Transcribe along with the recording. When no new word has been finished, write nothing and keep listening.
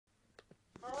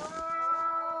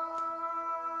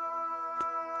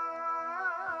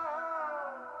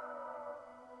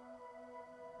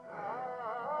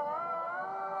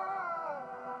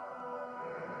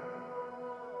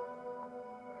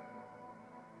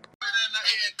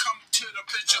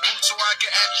so I can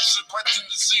ask you some questions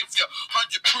to see if you're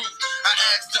 100 proof. I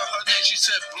asked her her name, she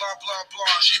said blah, blah,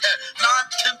 blah. She had 9,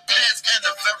 10 pants and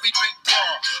a very big bra.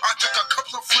 I took a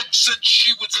couple of flicks and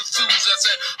she was enthused. I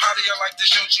said, how do you like the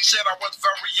show? She said I was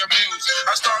very amused.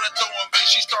 I started throwing back,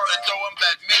 she started throwing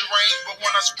back mid-range, but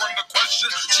when I sprung the question,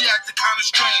 she acted kind of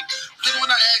strange. Then when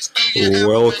I asked, do you have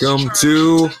Welcome a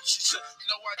to she said,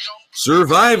 no, I don't.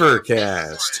 Survivor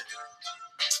Cast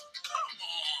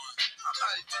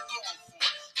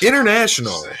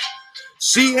International.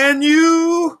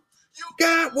 CNU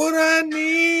got what I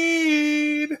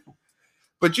need.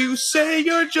 But you say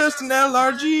you're just an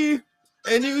LRG.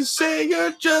 And you say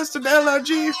you're just an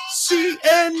LRG.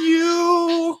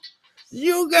 CNU,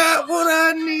 you got what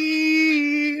I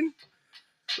need.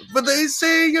 But they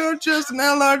say you're just an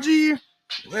LRG.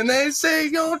 And they say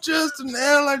you're just an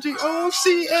LRG. Oh,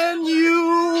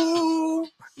 CNU,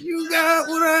 you got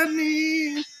what I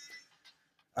need.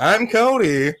 I'm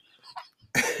Cody.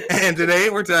 And today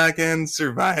we're talking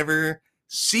Survivor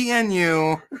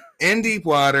CNU in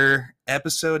Deepwater,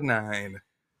 Episode 9.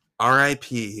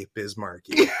 R.I.P. Biz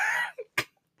Markie.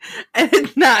 I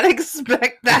did not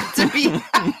expect that to be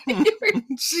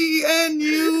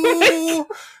CNU,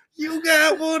 you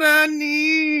got what I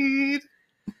need.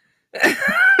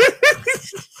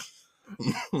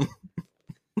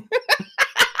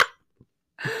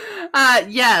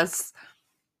 Yes.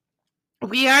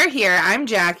 We are here. I'm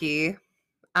Jackie.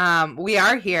 We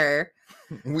are here.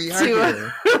 We are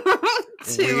here.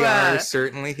 We are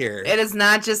certainly here. It is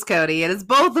not just Cody. It is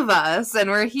both of us. And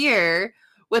we're here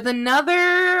with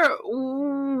another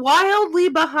wildly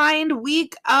behind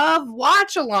week of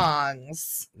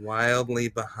watch-alongs. Wildly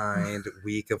behind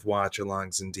week of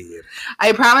watch-alongs indeed.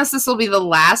 I promise this will be the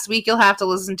last week you'll have to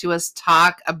listen to us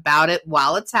talk about it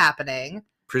while it's happening.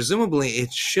 Presumably,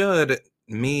 it should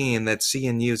mean that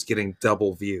CNU is getting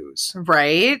double views.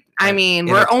 Right? I mean,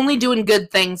 we're only doing good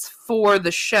things for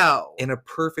the show. In a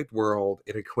perfect world,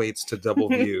 it equates to double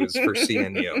views for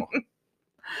CNU.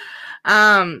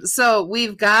 So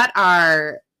we've got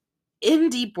our In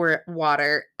Deep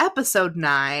Water, Episode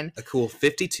 9. A cool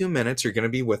 52 minutes you're going to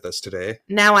be with us today.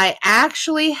 Now I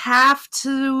actually have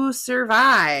to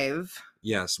survive.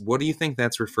 Yes. What do you think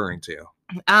that's referring to?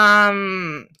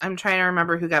 I'm trying to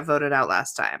remember who got voted out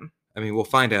last time. I mean, we'll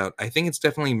find out. I think it's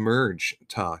definitely merge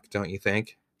talk, don't you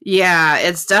think? Yeah,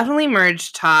 it's definitely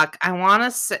merge talk. I want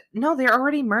to say... No, they're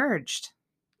already merged.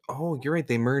 Oh, you're right.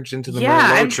 They merged into the Yeah,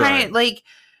 Merlot I'm trying... tribe. Like,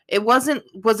 it wasn't...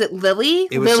 Was it Lily?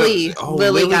 It was Lily.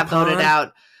 Lily got Pond? voted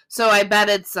out. So I bet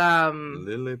it's...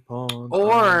 Lily Pond.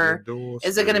 Or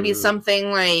is it going to be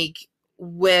something like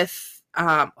with...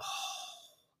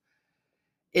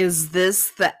 Is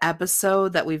this the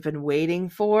episode that we've been waiting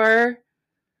for?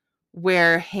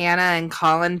 Where Hannah and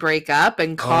Colin break up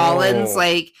and Colin's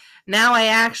like, now I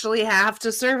actually have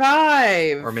to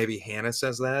survive. Or maybe Hannah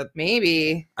says that?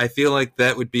 Maybe. I feel like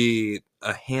that would be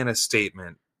a Hannah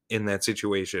statement in that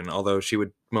situation, although she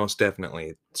would most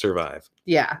definitely survive.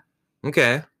 Yeah.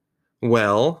 Okay.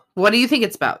 Well. What do you think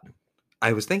it's about?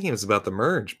 I was thinking it was about the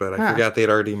merge, but I forgot they'd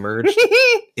already merged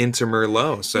into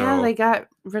Merlot. So yeah, they got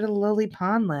rid of Lily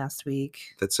Pond last week.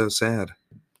 That's so sad.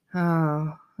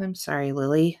 Oh, I'm sorry,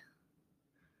 Lily.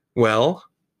 Well,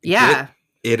 yeah,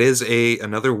 it is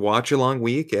another watch along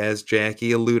week, as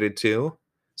Jackie alluded to.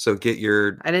 So get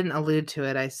your... I didn't allude to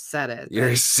it. I said it.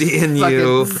 You're seeing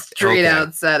you straight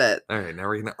out said it. All right, now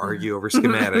we're gonna argue over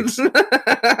schematics.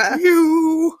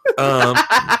 You.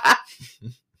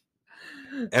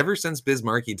 Ever since Biz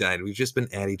Markie died, we've just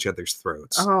been at each other's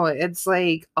throats. Oh, it's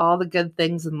like all the good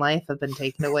things in life have been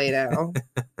taken away now.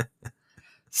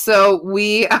 So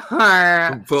we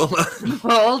are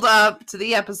pulled up to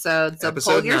the episode. So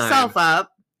pull yourself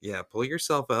up. Yeah, pull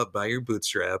yourself up by your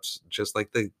bootstraps, just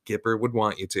like the Gipper would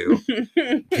want you to.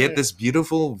 Get this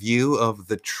beautiful view of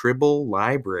the Tribble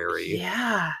Library.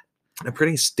 Yeah. A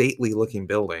pretty stately looking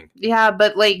building. Yeah,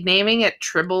 but like naming it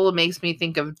Tribble makes me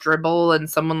think of dribble and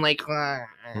someone like...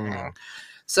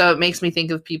 So it makes me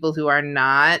think of people who are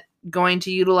not going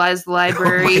to utilize the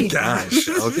library. Oh my gosh.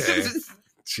 Okay.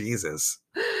 Jesus.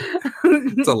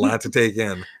 It's a lot to take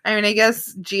in. I mean, I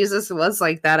guess Jesus was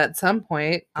like that at some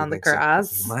point on the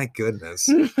cross. So? My goodness.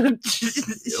 A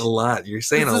lot. You're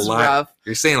saying a lot. Rough.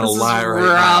 You're saying a lot right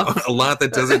now. A lot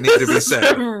that doesn't need to be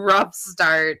said. A rough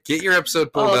start. Get your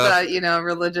episode pulled up. All the,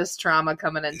 religious trauma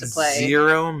coming into play.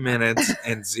 0 minutes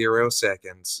and 0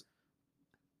 seconds.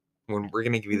 When we're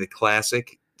going to give you the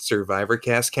classic Survivor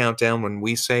Cast countdown. When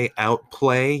we say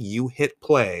outplay, you hit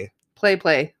play.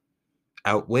 Play.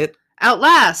 Outwit.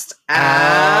 Outlast.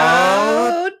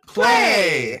 Outplay.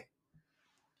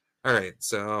 All right,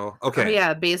 so Oh okay.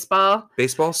 yeah, baseball.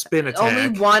 Baseball spin attack.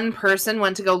 Only one person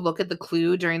went to go look at the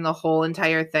clue during the whole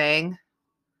entire thing.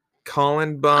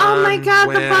 Colin Bunn. Oh my god,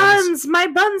 wins. the buns! My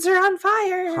buns are on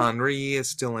fire. Henry is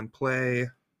still in play.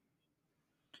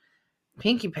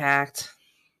 Pinky packed.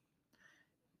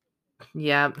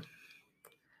 Yep.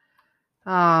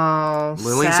 Oh,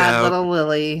 Lily's sad out. little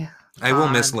Lily. I will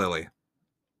Gone. miss Lily.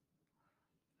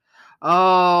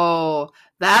 Oh,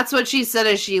 that's what she said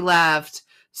as she left.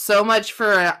 So much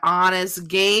for an honest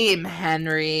game,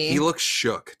 Henry. He looks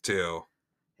shook too.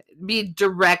 Be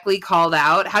directly called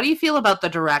out. How do you feel about the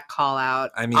direct call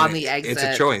out I mean, on the exit? it's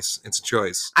a choice. It's a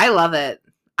choice. I love it.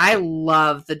 I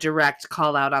love the direct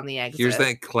call out on the exit. Here's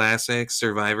that classic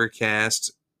Survivor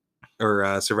cast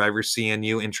or Survivor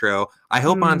CNU intro. I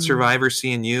hope on Survivor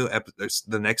CNU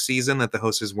the next season that the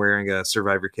host is wearing a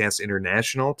Survivor Cast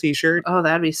International t-shirt. Oh,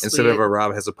 that'd be sweet. Instead of a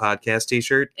Rob Has a Podcast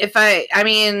t-shirt. I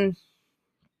mean,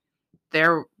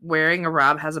 they're wearing a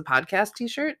Rob Has a Podcast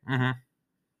t-shirt? Mm-hmm.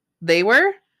 They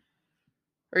were?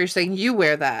 Or you're saying you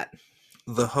wear that?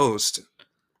 The host,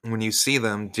 when you see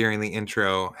them during the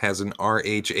intro, has an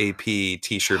RHAP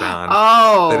t-shirt on.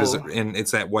 Oh. That is, and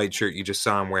it's that white shirt you just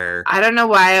saw him wear. I don't know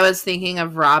why I was thinking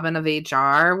of Robin of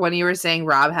HR when you were saying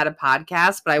Rob had a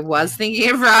podcast, but I was thinking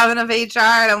of Robin of HR,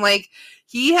 and I'm like,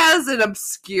 he has an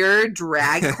obscure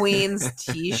drag queen's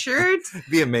t-shirt.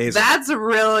 Be amazing. That's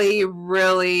really,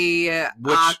 really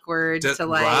awkward to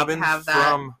like Robin have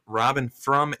that. Robin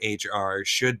from HR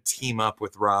should team up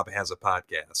with Rob Has a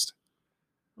Podcast.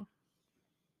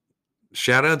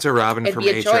 Shout out to Robin It'd from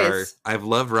be a HR. choice. I've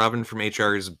loved Robin from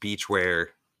HR's beachwear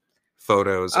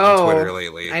photos on Twitter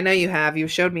lately. I know you have. You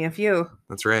showed me a few.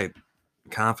 That's right.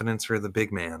 Confidence for the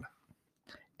big man.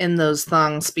 In those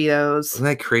thong speedos. Isn't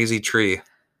that crazy tree?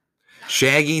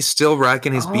 Shaggy still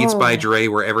rocking his Beats by Dre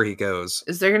wherever he goes.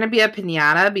 Is there going to be a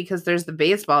pinata because there's the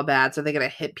baseball bats? Are they going to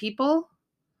hit people?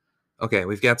 Okay,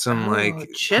 we've got some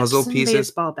chips puzzle and pieces.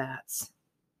 Baseball bats.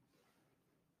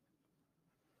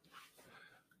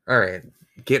 All right,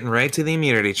 getting right to the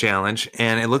immunity challenge,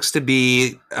 and it looks to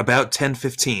be about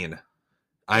 10:15,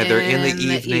 either in the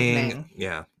evening.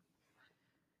 Yeah.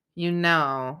 You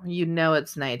know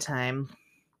it's nighttime.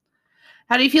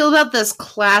 How do you feel about this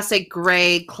classic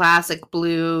gray, classic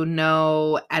blue,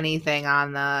 no anything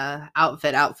on the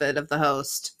outfit of the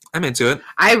host? I'm into it.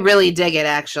 I really dig it,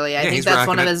 actually. I think he's that's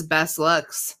one of rocking it. his best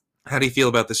looks. How do you feel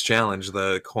about this challenge,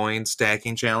 the coin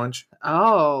stacking challenge?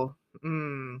 Oh.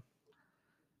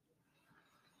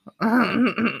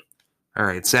 All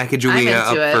right, Sacagawea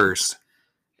up first.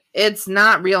 It's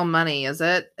not real money, is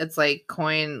it? It's like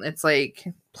coin. It's like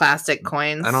plastic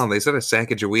coins. I don't know. They said a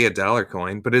Sacagawea dollar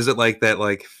coin, but is it like that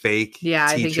like fake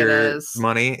I think it teacher is.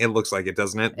 money? It looks like it,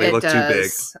 doesn't it? They look too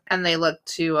big. And they look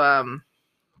too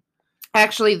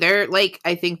actually they're like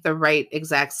I think the right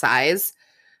exact size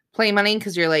play money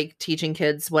because you're like teaching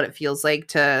kids what it feels like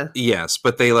to. Yes,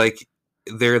 but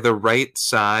they're the right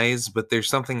size, but there's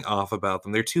something off about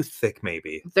them. They're too thick,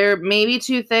 maybe. They're maybe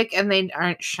too thick, and they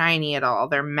aren't shiny at all.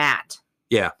 They're matte.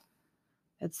 Yeah.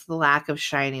 It's the lack of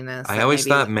shininess. I always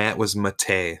thought matte was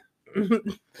mate.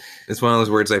 It's one of those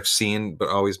words I've seen, but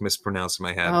always mispronounced in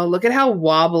my head. Oh, look at how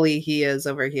wobbly he is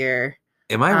over here.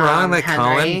 Am I wrong that Henry?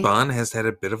 Colin Bunn has had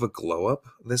a bit of a glow up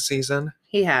this season?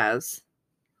 He has.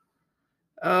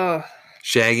 Oh.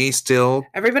 Shaggy still.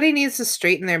 Everybody needs to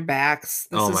straighten their backs.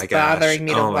 This is my gosh. bothering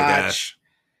me to watch. Gosh.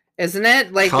 Isn't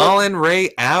it? Like Colin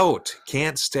Ray out.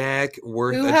 Can't stack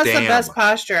worth who a has damn. the best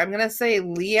posture? I'm gonna say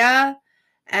Leah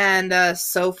and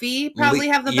Sophie probably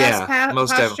have the best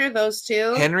posture. Those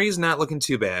two. Henry's not looking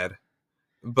too bad,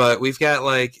 but we've got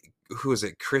who is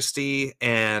it? Christy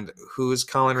and who's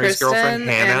Colin Ray's girlfriend?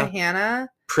 Hannah.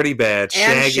 Pretty bad.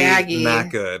 And Shaggy. Not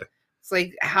good. It's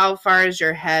like how far is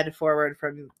your head forward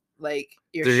from your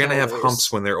They're gonna have shoulders?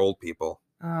 humps when they're old people.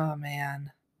 Oh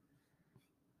man.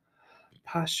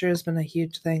 Posture has been a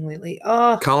huge thing lately.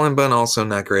 Oh, Colin Bunn also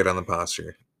not great on the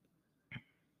posture.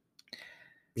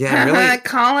 Yeah, really.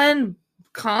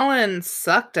 Colin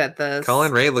sucked at this.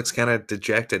 Colin Ray looks kind of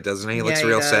dejected, doesn't he? He looks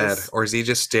real sad. Or is he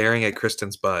just staring at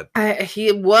Kristen's butt?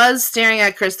 He was staring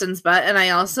at Kristen's butt, and I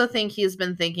also think he's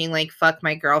been thinking fuck,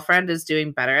 my girlfriend is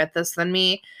doing better at this than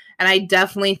me. And I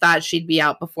definitely thought she'd be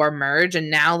out before merge, and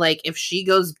now if she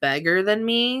goes bigger than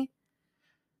me.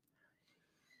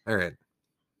 All right.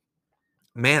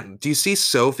 Man, do you see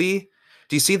Sophie?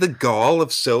 Do you see the gall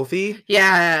of Sophie?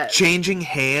 Yeah. Changing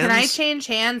hands? Can I change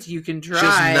hands? You can try.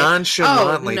 Just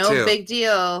nonchalantly, no big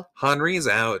deal. Henry's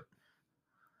out.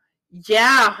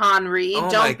 Yeah, Henry.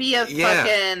 Don't be a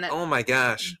fucking oh my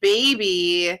gosh.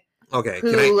 baby. Okay.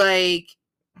 Who,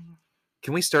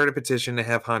 can we start a petition to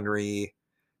have Henry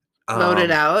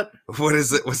Voted out. What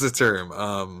is it? What's the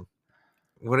term?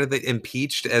 What are they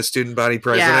impeached as student body Yeah,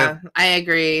 president? I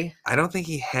agree. I don't think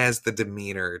he has the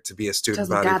demeanor to be a student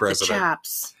Doesn't body got president. the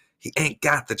chops. He ain't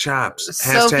got the chops.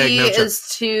 Sophie No chops. is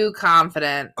too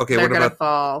confident. Okay, they're what gonna about-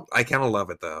 fall. I kind of love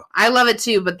it though. I love it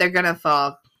too, but they're gonna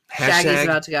fall. Shaggy's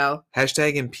about to go.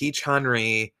 Hashtag impeach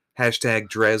Henry. Hashtag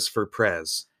Dres for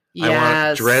Prez. Yes. I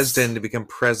want Dresden to become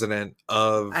president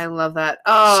of. I love that.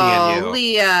 Oh, CNU.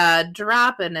 Leah,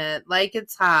 dropping it like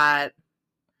it's hot.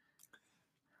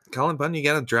 Colin Bunn, you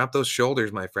gotta drop those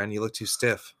shoulders, my friend. You look too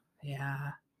stiff.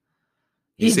 Yeah.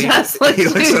 You He see? does look He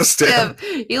looks too so stiff.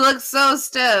 He looks so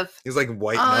stiff. He's like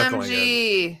white knuckling it.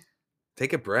 OMG.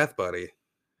 Take a breath, buddy.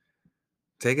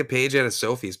 Take a page out of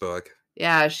Sophie's book.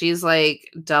 Yeah, she's like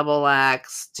double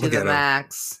X to Look the at him.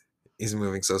 max. He's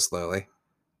moving so slowly.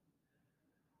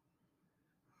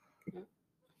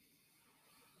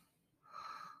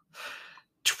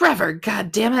 Trevor,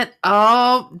 god damn it.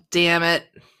 Oh, damn it.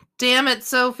 Damn it,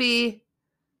 Sophie.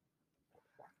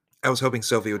 I was hoping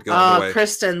Sophie would go all the Oh, way.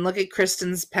 Kristen. Look at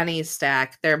Kristen's penny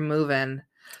stack. They're moving.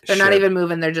 They're not Shit. even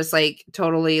moving. They're just like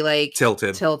totally like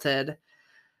tilted.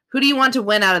 Who do you want to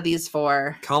win out of these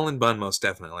four? Colin Bunn, most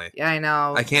definitely. Yeah, I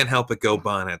know. I can't help but go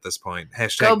Bunn at this point.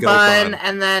 Hashtag Go go Bun Bunn.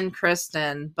 and then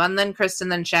Kristen. Bun, then Kristen,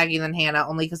 then Shaggy, then Hannah.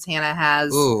 Only because Hannah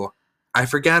has. Ooh, I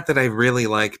forgot that I really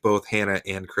like both Hannah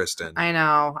and Kristen. I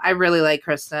know. I really like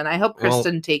Kristen. I hope Well-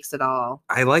 Kristen takes it all.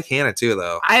 I like Hannah too,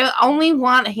 though. I only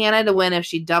want Hannah to win if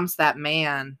she dumps that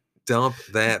man. Dump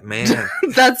that man.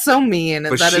 That's so mean.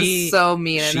 But That is she- so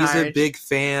mean and She's a harsh. big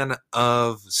fan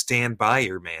of Stand By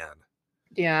Your Man.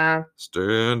 Yeah.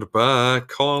 Stand by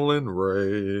Colin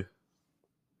Ray.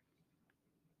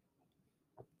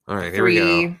 All right, here we go.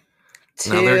 3,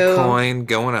 2. Another coin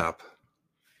going up.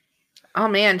 Oh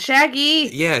man, Shaggy.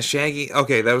 Yeah, Shaggy.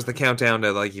 Okay, that was the countdown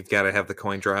to like you've got to have the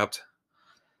coin dropped.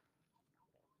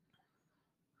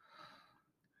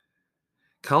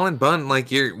 Colin Bunn, like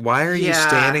why are you Yeah.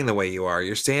 standing the way you are?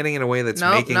 You're standing in a way that's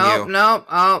Nope, making nope, you. nope.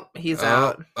 Oh, he's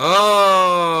out.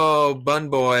 Oh, Bun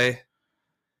Boy.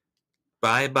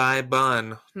 Bye bye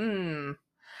Bun.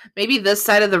 Maybe this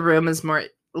side of the room is more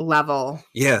level.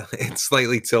 Yeah, it's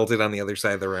slightly tilted on the other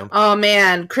side of the room. Oh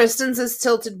man, Kristen's is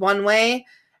tilted one way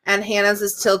and Hannah's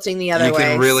is tilting the other You way.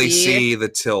 can really see the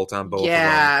tilt on both of them.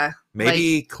 Yeah.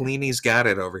 Maybe Cleany's got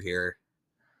it over here.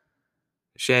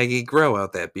 Shaggy, grow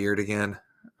out that beard again.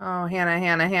 Oh,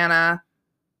 Hannah.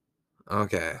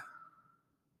 Okay.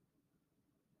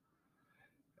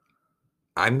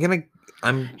 I'm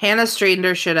Hannah straightened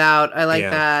her shit out. I like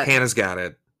that. Hannah's got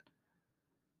it.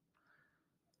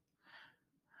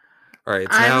 All right,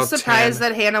 it's now I'm surprised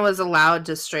 10. that Hannah was allowed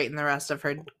to straighten the rest of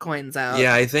her coins out.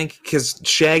 Yeah, I think because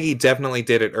Shaggy definitely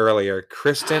did it earlier.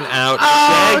 Kristen out,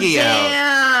 Oh, Shaggy damn.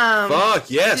 out.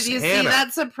 Fuck, yes, Did you Hannah. see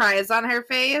that surprise on her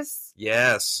face?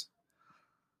 Yes.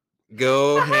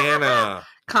 Go, Hannah.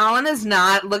 Colin is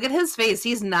not. Look at his face.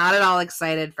 He's not at all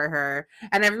excited for her.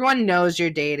 And everyone knows you're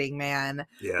dating, man.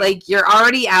 Yeah. Like, you're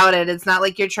already outed. It's not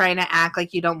like you're trying to act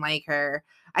like you don't like her.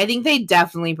 I think they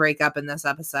definitely break up in this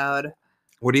episode.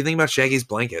 What do you think about Shaggy's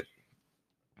blanket?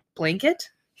 Blanket?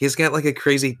 He's got like a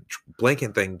crazy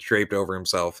blanket thing draped over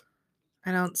himself.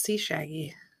 I don't see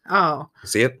Shaggy. Oh.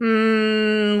 See it?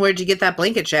 Where'd you get that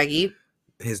blanket, Shaggy?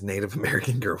 His Native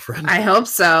American girlfriend. I hope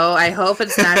so. I hope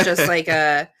it's not just like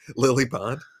a, Lily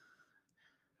Pond.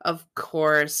 of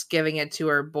course, giving it to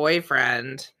her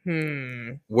boyfriend.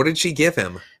 What did she give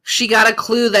him? She got a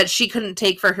clue that she couldn't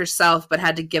take for herself, but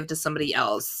had to give to somebody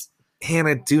else.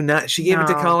 Hannah, do not. She gave it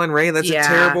to No. Colin Ray. That's Yeah. a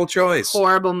terrible choice.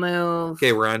 Horrible move.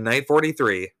 Okay, we're on night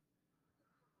 43.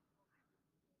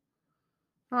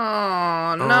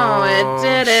 Oh, no, Oh,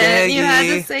 it didn't. You had to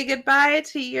Shaggy. say goodbye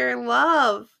to your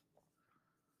love.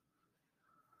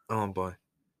 Oh boy.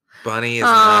 Bunny is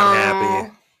not happy.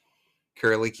 Oh,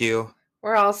 Curly Q.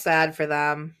 we're all sad for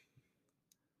them.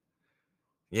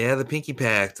 Yeah, the Pinky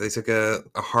Pact. They took a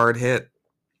hard hit.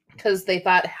 Because they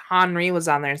thought Henri was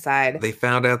on their side. They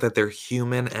found out that they're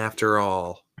human after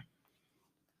all.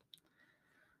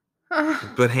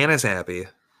 But Hannah's happy.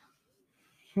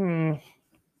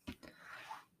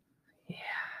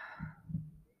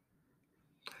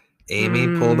 Amy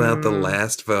pulled out the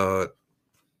last vote.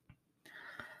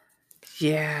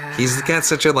 Yeah. He's got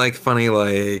such a like funny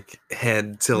like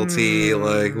head tilty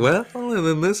like well and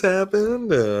then this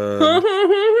happened.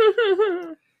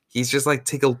 He's just like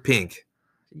tickled pink.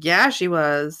 Yeah, she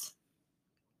was.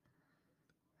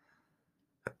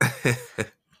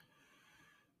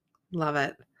 Love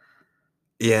it.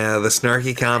 Yeah, the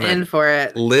snarky comment. In for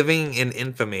it. Living in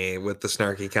infamy with the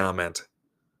snarky comment.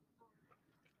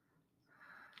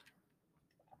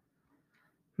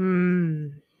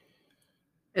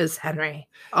 is Henry. Is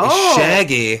Oh,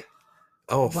 Shaggy.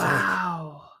 Oh, fuck.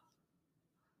 wow.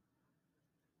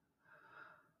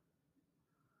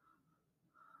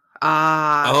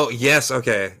 Oh, yes.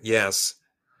 Okay. Yes.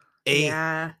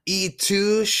 Yeah.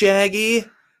 E2 Shaggy.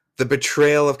 The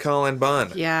betrayal of Colin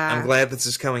Bunn. Yeah. I'm glad this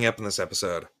is coming up in this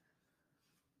episode.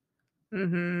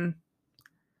 Mm-hmm.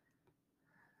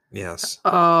 Yes.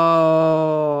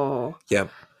 Oh. Yep.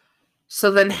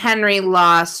 So then Henry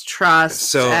lost trust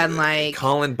So and like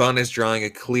Colin Bunn is drawing a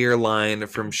clear line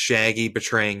from Shaggy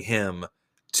betraying him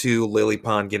to Lily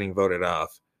Pond getting voted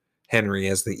off. Henry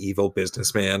as the evil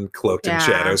businessman cloaked in Yeah.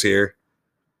 shadows here.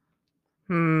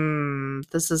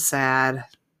 This is sad.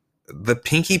 The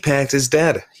Pinky Pact is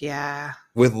dead. Yeah.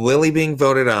 With Lily being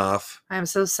voted off. I'm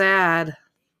so sad.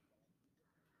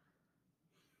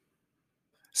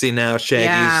 See, now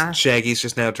Yeah. Shaggy's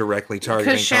just now directly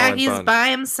targeting Because Colin Shaggy's Bunn. by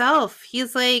himself.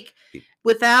 He's like,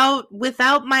 without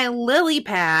my lily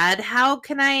pad, how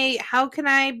can I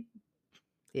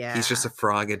Yeah. He's just a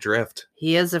frog adrift.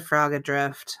 He is a frog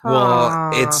adrift. Well,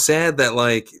 Aw. it's sad that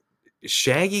like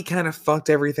Shaggy kind of fucked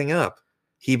everything up.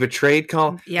 He betrayed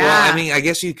Colin. Yeah. Well, I mean, I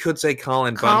guess you could say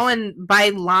Colin Bunn by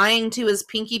lying to his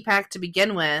pinky pack to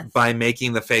begin with. by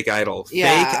making the fake idol.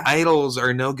 Yeah. Fake idols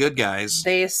are no good, guys.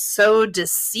 They sow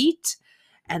deceit,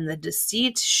 and the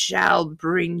deceit shall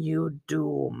bring you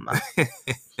doom.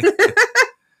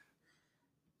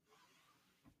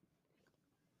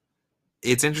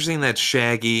 It's interesting that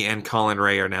Shaggy and Colin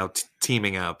Ray are now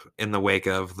teaming up in the wake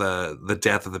of the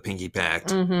death of the Pinky Pact.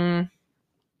 Mm-hmm.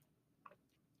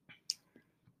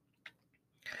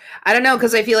 I don't know,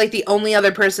 because I feel like the only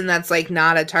other person that's like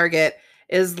not a target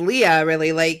is Leah,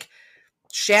 really. Like,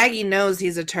 Shaggy knows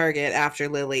he's a target after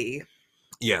Lily.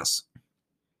 Yes.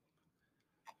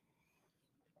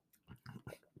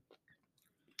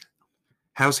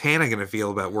 How's Hannah going to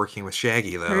feel about working with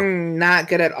Shaggy, though? Not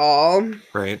good at all.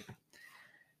 Right.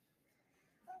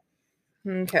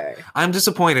 Okay. I'm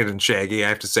disappointed in Shaggy, I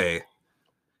have to say.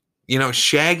 You know,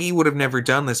 Shaggy would have never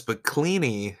done this, but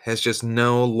Cleany has just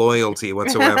no loyalty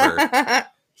whatsoever.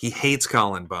 He hates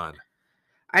Colin Bunn.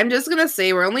 I'm just going to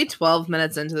say we're only 12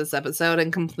 minutes into this episode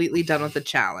and completely done with the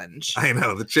challenge. I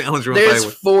know, the challenge went There's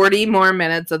by 40 more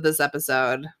minutes of this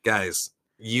episode. Guys,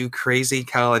 you crazy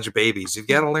college babies, you've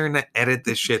got to learn to edit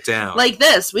this shit down. Like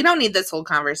this. We don't need this whole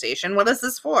conversation. What is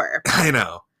this for? I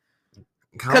know.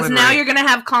 Because now you're going to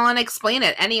have Colin explain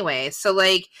it anyway. So,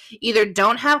 like, either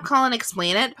don't have Colin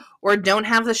explain it or don't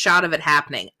have the shot of it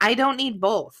happening. I don't need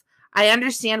both. I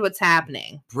understand what's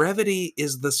happening. Brevity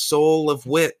is the soul of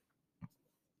wit.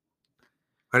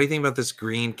 How do you think about this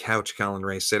green couch Colin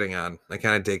Ray's sitting on? I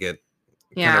kind of dig it.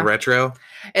 Yeah. Kind of retro.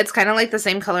 It's kind of like the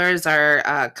same color as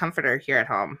our comforter here at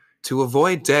home. To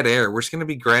avoid dead air, we're just going to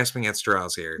be grasping at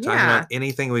straws here. Talking about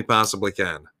anything we possibly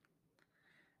can.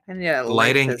 And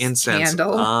lighting incense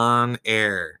candle on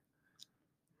air.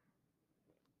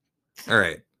 All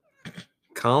right.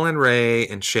 Colin Ray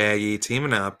and Shaggy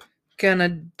teaming up. Gonna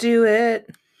do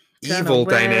it. Evil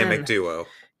dynamic duo.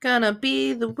 Gonna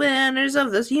be the winners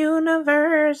of this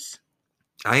universe.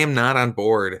 I am not on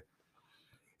board.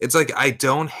 It's like I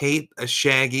don't hate a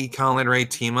Shaggy Colin Ray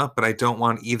team up, but I don't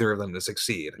want either of them to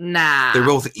succeed. Nah. They're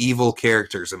both evil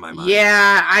characters in my mind.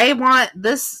 Yeah, I want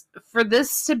this for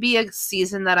this to be a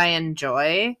season that I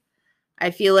enjoy.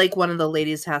 I feel like one of the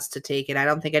ladies has to take it. I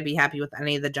don't think I'd be happy with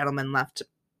any of the gentlemen left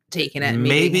taking it and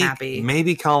being happy.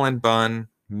 Maybe Colin Bunn,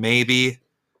 maybe.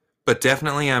 But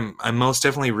definitely I'm most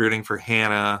definitely rooting for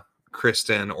Hannah,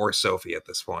 Kristen, or Sophie at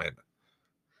this point.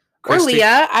 Or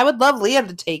Leah. I would love Leah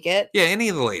to take it. Yeah, any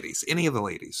of the ladies. Any of the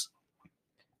ladies.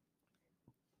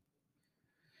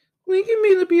 We can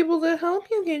be the people that help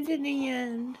you get to the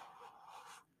end.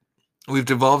 We've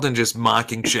devolved in just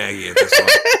mocking Shaggy at this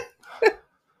point.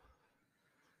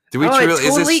 Do we it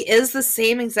totally is the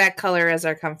same exact color as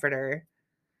our comforter.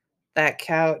 That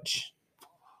couch.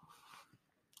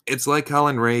 It's like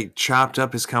Colin Ray chopped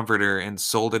up his comforter and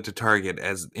sold it to Target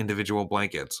as individual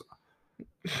blankets.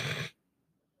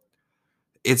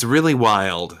 It's really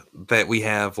wild that we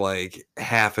have like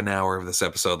half an hour of this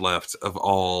episode left of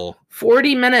all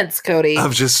 40 minutes, Cody.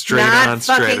 Of just straight Not on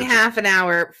fucking strategy. half an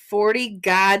hour. 40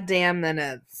 goddamn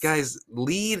minutes. Guys,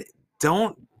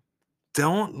 don't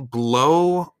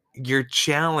blow your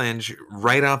challenge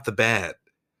right off the bat.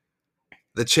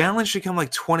 The challenge should come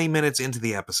like 20 minutes into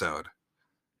the episode.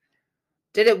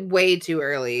 Did it way too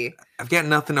early. I've got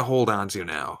nothing to hold on to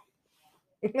now.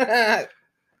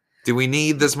 Do we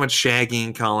need this much Shaggy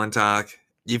and Colin talk?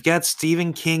 You've got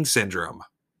Stephen King syndrome.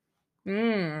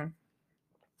 I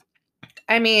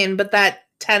mean, but that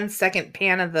 10-second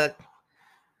pan of the...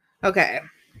 Okay.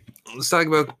 Let's talk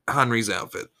about Henry's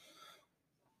outfit.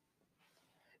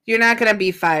 You're not gonna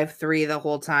be 5'3" the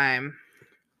whole time.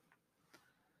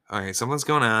 All right, something's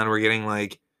going on. We're getting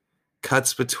like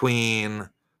cuts between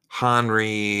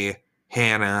Henri,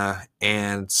 Hannah,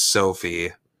 and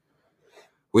Sophie.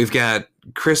 We've got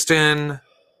Kristen.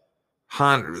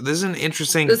 This is an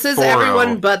interesting. This is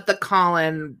everyone but the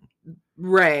Colin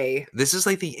Ray. This is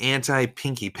like the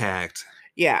anti-Pinky Pact.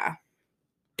 Yeah.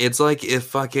 It's like if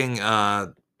fucking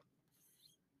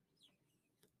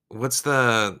what's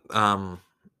the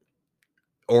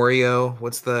Oreo?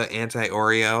 What's the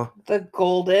anti-Oreo? The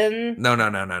golden. No.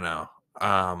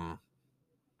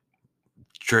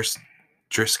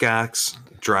 Drycocks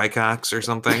or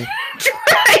something.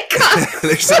 Drycocks.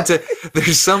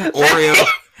 There's some Oreo.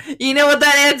 You know what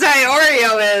that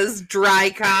anti-Oreo is?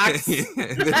 Drycocks.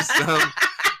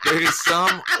 There's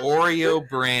some Oreo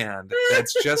brand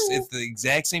that's it's the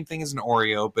exact same thing as an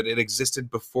Oreo, but it existed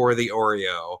before the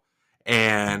Oreo,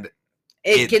 and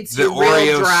it gets the Oreo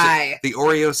real dry. The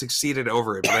Oreo succeeded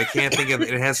over it, but I can't think of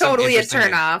it. It has totally a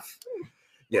turn off.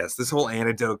 Yes, this whole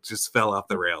anecdote just fell off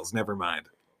the rails. Never mind.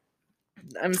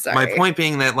 I'm sorry. My point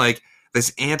being that like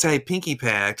this anti-Pinky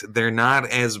Pact, they're not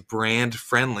as brand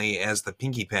friendly as the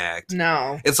Pinky Pact.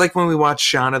 No. It's like when we watch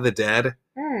Shaun of the Dead.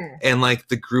 And like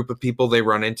the group of people they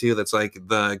run into, that's like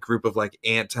the group of like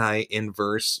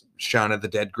anti-inverse Shaun of the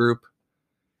Dead group.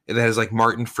 It has like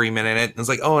Martin Freeman in it. And it's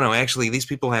like, oh no, actually these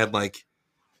people had like.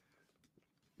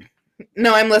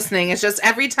 No, I'm listening. It's just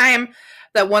every time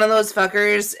that one of those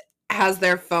fuckers has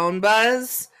their phone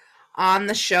buzz on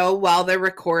the show while they're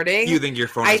recording. You think your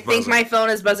phone is buzzing? I think my phone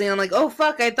is buzzing. I'm like, oh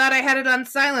fuck, I thought I had it on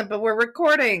silent, but we're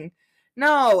recording.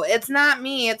 No, it's not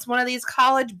me. It's one of these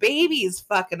college babies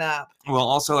fucking up. Well,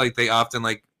 also, like, they often,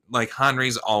 like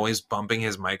Henry's always bumping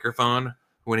his microphone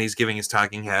when he's giving his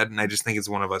talking head, and I just think it's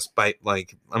one of us. I'm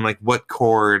like, what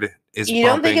chord is You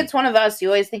bumping? Don't think it's one of us. You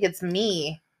always think it's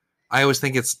me. I always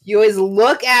think it's... You always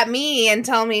look at me and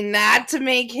tell me not to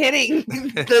make hitting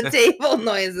the table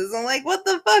noises. I'm like, what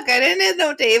the fuck? I didn't hit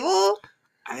no table.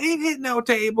 I ain't hit no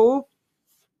table.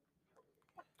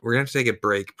 We're going to take a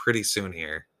break pretty soon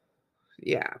here.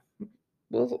 Yeah,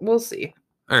 we'll see.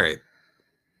 All right.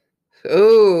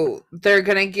 Oh, they're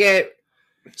gonna get.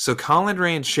 So Colin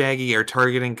Ray and Shaggy are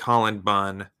targeting Colin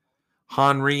Bunn,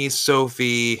 Henri,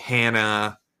 Sophie,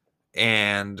 Hannah,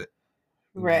 and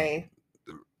Ray.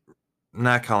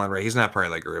 Not Colin Ray. He's not part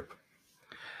of that group.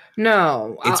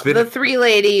 No, the three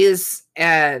ladies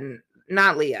and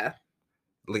not Leah.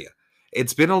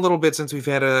 It's been a little bit since we've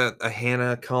had a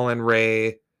Hannah, Colin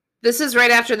Ray. This is right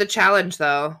after the challenge,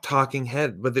 though. Talking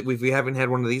head, but we haven't had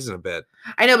one of these in a bit.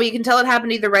 I know, but you can tell it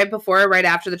happened either right before or right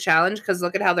after the challenge, because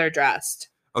look at how they're dressed.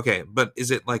 Okay, but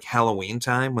is it like Halloween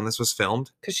time when this was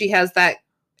filmed? Because she has that,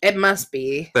 it must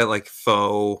be. That like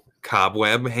faux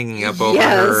cobweb hanging up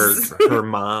over her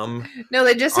mom. No,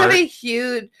 they just have a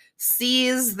huge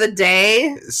seize the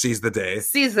day. Seize the day.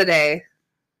 Seize the day.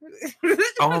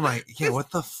 Oh my, yeah,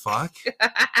 what the fuck?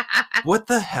 What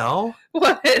the hell?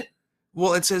 What?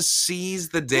 Well, it says seize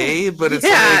the day, but it's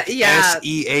like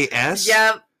SEAS.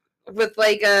 Yeah, with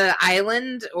like a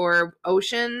island or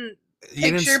ocean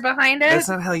picture behind it. That's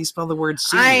not how you spell the word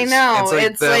seize. I know.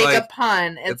 It's like a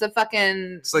pun. It's a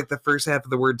fucking... It's like the first half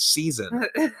of the word season.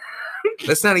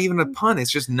 That's not even a pun.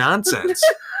 It's just nonsense.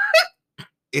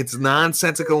 It's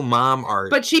nonsensical mom art.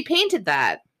 But she painted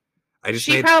that.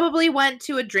 She probably went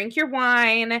to a drink your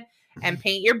wine and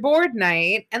paint your board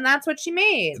night, and that's what she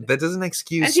made. That doesn't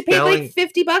excuse. And she paid like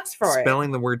 $50 for it.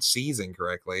 Spelling the word season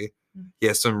correctly.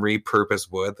 Yeah, some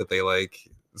repurposed wood that they like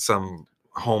some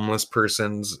homeless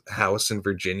person's house in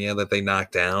Virginia that they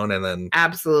knocked down and then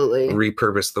absolutely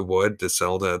repurposed the wood to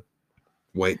sell to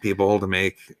white people to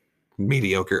make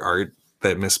mediocre art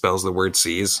that misspells the word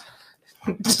seas.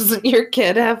 Doesn't your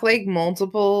kid have like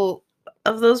multiple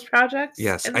of those projects?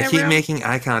 Yes, I keep making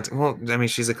eye contact. Well, I mean,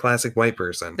 she's a classic white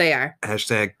person. They are.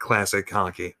 Hashtag classic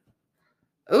honky.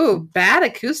 Ooh, bad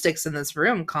acoustics in this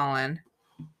room, Colin.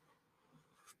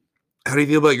 How do you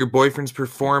feel about your boyfriend's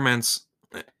performance?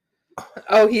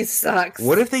 Oh, he sucks.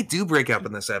 What if they do break up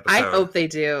in this episode? I hope they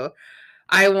do.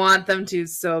 I want them to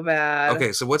so bad.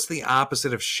 Okay, so what's the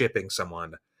opposite of shipping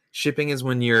someone? Shipping is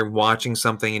when you're watching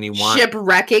something and you want...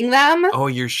 Shipwrecking them? Oh,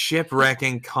 you're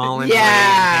shipwrecking Colin.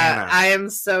 Yeah, I am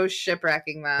so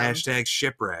shipwrecking them. Hashtag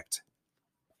shipwrecked.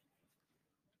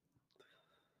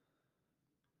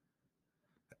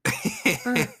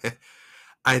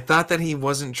 I thought that he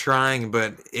wasn't trying,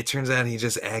 but it turns out he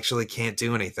just actually can't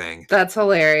do anything. That's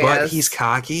hilarious. But he's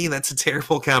cocky? That's a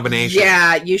terrible combination.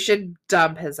 Yeah, you should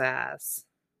dump his ass.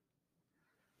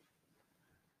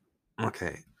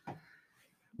 Okay.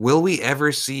 Will we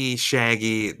ever see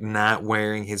Shaggy not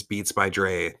wearing his Beats by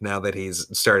Dre now that he's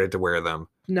started to wear them?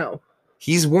 No.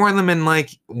 He's worn them in like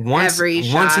once he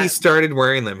shot. started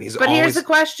wearing them. He's But always... here's the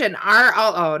question. Are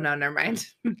all oh no, never mind.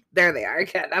 There they are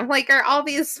again. I'm like, are all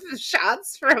these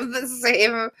shots from the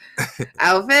same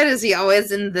outfit? Is he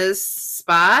always in this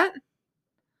spot?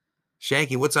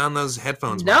 Shaggy, what's on those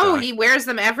headphones? No, he wears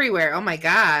them everywhere. Oh my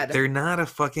god. They're not a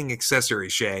fucking accessory,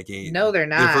 Shaggy. No, they're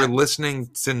not. If we're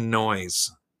listening to noise.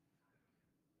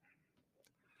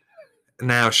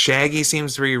 Now, Shaggy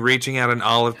seems to be reaching out an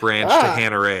olive branch to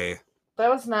Hannah Ray. That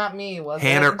was not me, was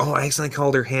Hannah, it? oh, I accidentally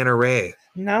called her Hannah Ray.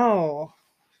 No.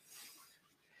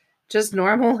 Just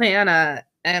normal Hannah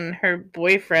and her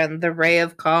boyfriend, the Ray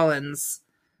of Collins.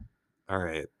 All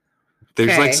right.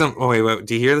 There's like some... Oh, wait.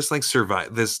 Do you hear this like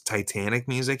this Titanic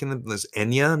music and this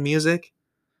Enya music?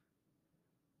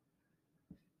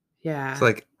 Yeah. It's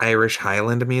like Irish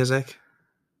Highland music.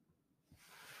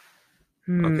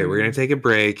 Okay, we're going to take a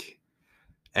break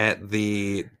at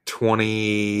the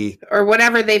 20... Or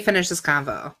whenever they finish this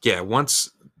convo. Yeah,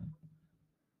 once...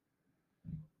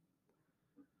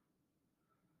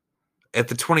 At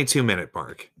the 22-minute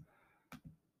mark.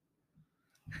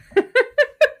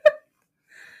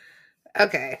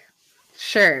 Okay,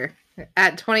 sure.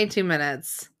 At 22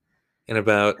 minutes. In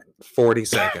about 40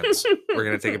 seconds, we're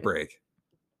going to take a break.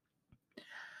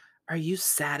 Are you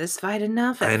satisfied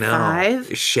enough at I know.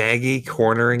 5? Shaggy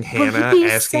cornering Hannah,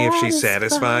 asking if she's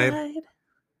satisfied.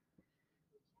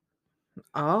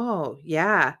 Oh,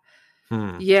 yeah.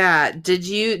 Hmm. Yeah.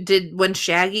 When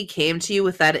Shaggy came to you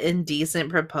with that indecent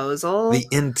proposal? The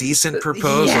indecent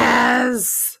proposal?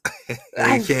 Yes!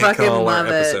 I can't fucking call love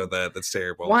our episode it. that. That's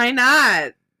terrible. Why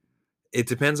not? It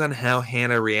depends on how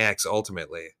Hannah reacts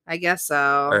ultimately. I guess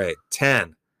so. All right.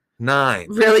 10, 9.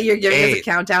 Really? You're giving 8, us a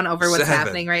countdown over what's 7,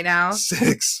 happening right now?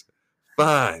 6,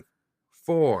 5,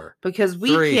 4. Because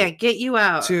we 3, can't get you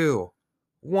out. 2,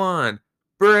 1.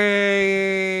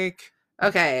 Break.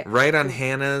 Okay. Right on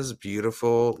Hannah's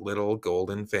beautiful little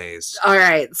golden face. All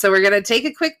right. So we're going to take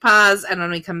a quick pause. And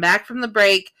when we come back from the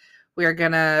break, we're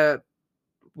going to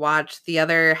watch the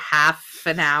other half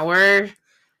an hour.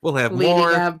 We'll have leading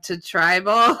more up to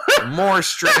Tribal. more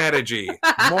strategy,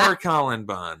 more Colin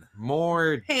Bun,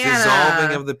 more Hannah.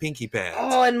 dissolving of the pinky pads.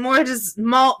 Oh, and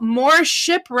more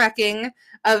shipwrecking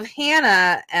of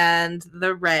Hannah and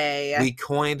the Ray. We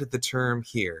coined the term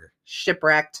here.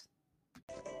 Shipwrecked.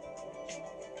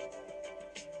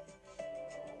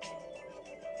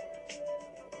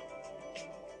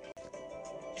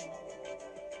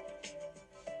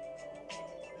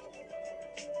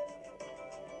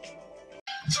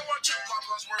 So I took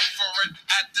Papa's word for it.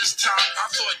 At this time, I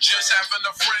thought just having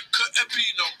a friend couldn't be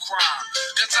no crime.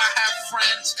 Cause I have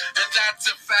friends, and that's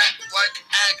a fact. Like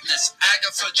Agnes,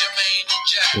 Agatha, Jermaine, and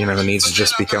Jack. You know who needs to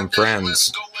just become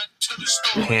friends?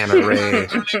 Hannah Ray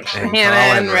and Hannah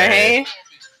and Colin Ray.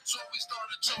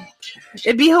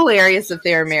 It'd be hilarious if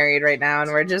they were married right now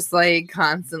and we're just like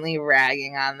constantly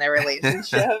ragging on their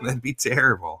relationship. That'd be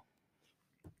terrible.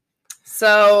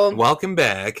 So, welcome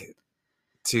back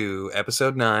to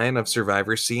episode 9 of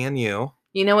Survivor CNU.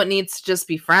 You know what needs to just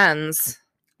be friends?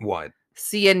 What?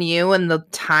 CNU and the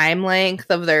time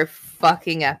length of their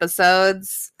fucking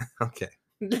episodes. Okay.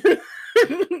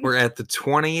 We're at the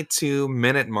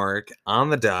 22-minute mark on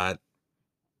the dot.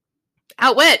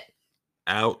 Outwit.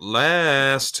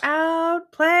 Outlast.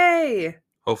 Outplay.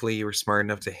 Hopefully you were smart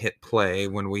enough to hit play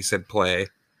when we said play.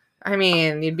 I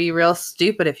mean, you'd be real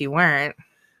stupid if you weren't.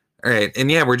 All right.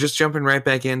 And yeah, we're just jumping right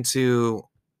back into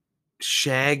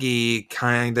Shaggy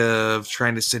kind of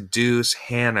trying to seduce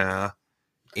Hannah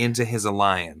into his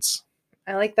alliance.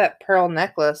 I like that pearl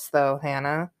necklace, though,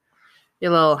 Hannah. Your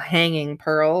little hanging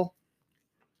pearl.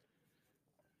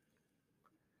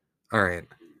 All right.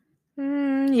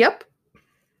 Yep.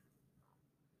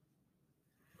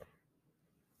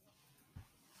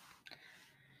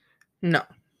 No.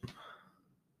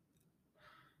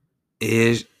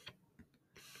 Is...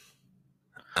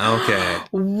 Okay.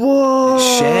 Whoa.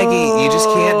 Shaggy, you just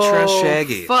can't trust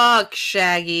Shaggy. Fuck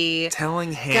Shaggy.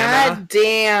 Telling Hannah God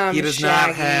damn, he does Shaggy.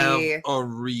 not have a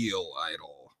real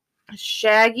idol.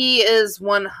 Shaggy is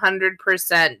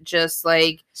 100% just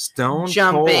like Stone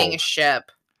jumping cold.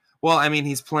 ship. Well, I mean,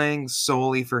 he's playing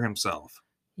solely for himself.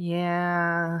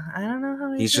 Yeah, I don't know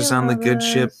how He's just on the good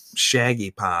ship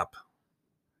Shaggy Pop.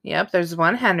 Yep, there's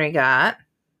one Henry got.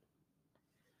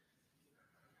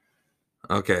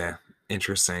 Okay,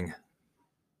 interesting.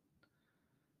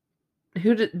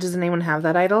 Does anyone have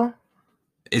that idol?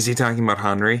 Is he talking about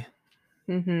Henry?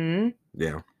 Mm-hmm.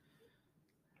 Yeah.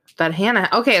 That Hannah.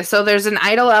 Okay, so there's an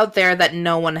idol out there that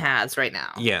no one has right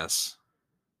now. Yes.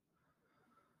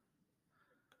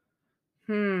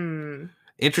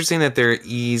 Interesting that they're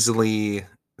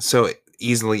so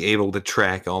easily able to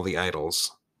track all the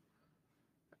idols.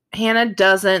 Hannah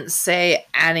doesn't say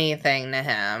anything to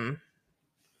him.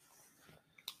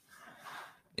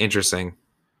 Interesting.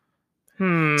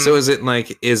 So is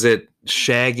it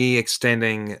Shaggy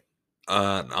extending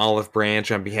an olive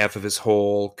branch on behalf of his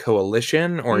whole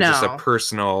coalition, or just a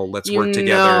personal let's work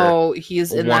together? No,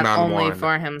 he's in that only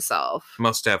for himself.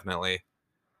 Most definitely.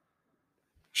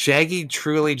 Shaggy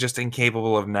truly just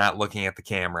incapable of not looking at the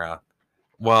camera.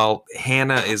 While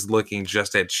Hannah is looking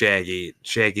just at Shaggy,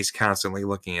 Shaggy's constantly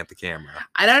looking at the camera.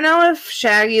 I don't know if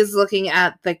Shaggy is looking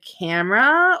at the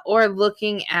camera or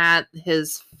looking at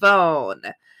his phone.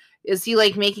 Is he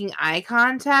like making eye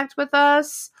contact with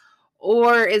us?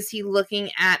 Or is he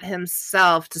looking at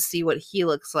himself to see what he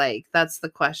looks like? That's the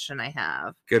question I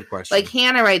have. Good question. Like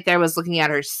Hannah right there was looking at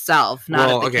herself, not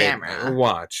at the camera.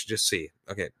 Watch. Just see.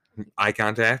 Okay. Eye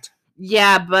contact?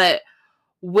 Yeah, but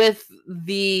with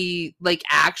the like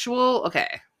actual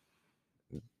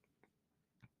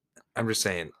I'm just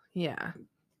saying. Yeah.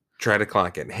 Try to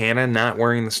clock it. Hannah not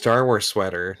wearing the Star Wars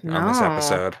sweater on this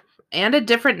episode. And a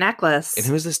different necklace. And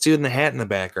who's this dude in the hat in the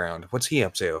background? What's he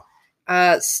up to?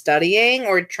 Studying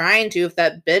or trying to, if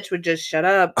that bitch would just shut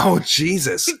up. Oh,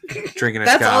 Jesus. Drinking his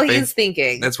That's coffee. all he's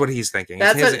thinking. That's what he's thinking.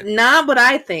 That's not what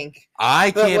I think.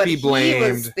 I can't be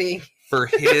blamed for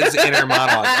his inner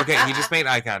monologue. Okay, he just made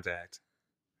eye contact.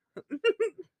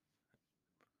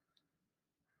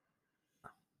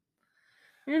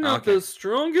 You're not the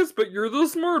strongest, but you're the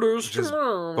smartest. Just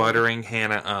buttering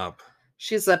Hannah up.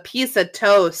 She's a piece of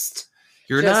toast.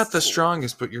 You're not the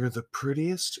strongest, but you're the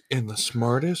prettiest and the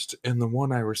smartest and the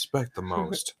one I respect the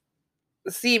most.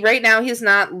 See, right now he's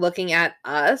not looking at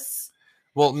us.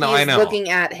 Well, no, I know. He's looking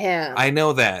at him. I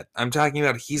know that. I'm talking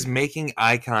about he's making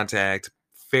eye contact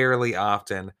fairly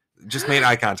often. Just made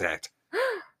eye contact.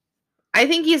 I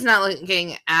think he's not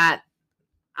looking at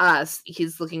us.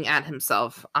 He's looking at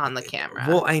himself on the camera.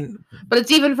 Well, but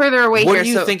it's even further away. What do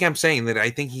you think I'm saying? That I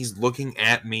think he's looking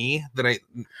at me?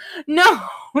 No.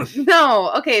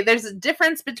 Okay, there's a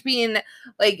difference between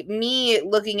like me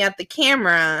looking at the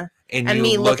camera and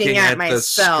me looking at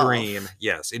myself. The screen.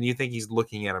 Yes, and you think he's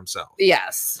looking at himself.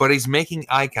 Yes. But he's making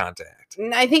eye contact.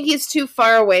 I think he's too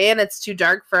far away and it's too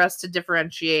dark for us to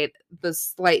differentiate the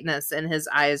slightness in his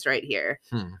eyes right here.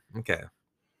 Okay.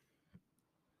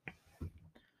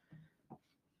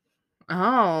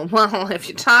 Oh, well, if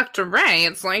you talk to Ray,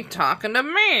 it's like talking to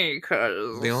me,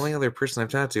 cause... The only other person I've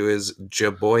talked to is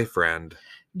J-boyfriend.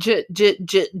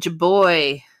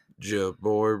 J-boy.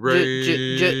 J-boy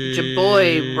Ray.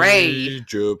 J-boy Ray.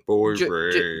 J-boy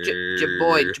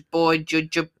Ray.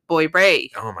 J-boy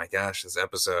Ray. Oh my gosh, this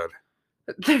episode.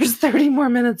 There's 30 more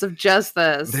minutes of just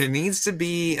this. There needs to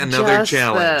be another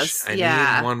challenge. I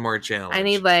need one more challenge. I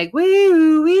need like,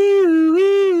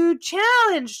 woo,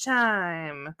 challenge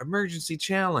time. Emergency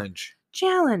challenge.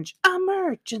 Challenge,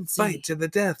 emergency. Fight to the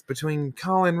death between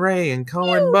Colin Ray and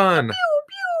Colin Bunn.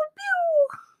 Pew.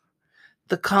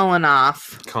 The Colin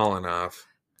off. Colin off.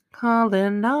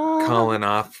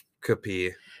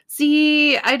 Capi.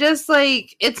 See, I just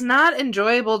like, it's not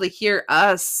enjoyable to hear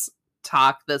us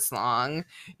talk this long.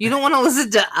 You don't want to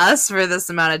listen to us for this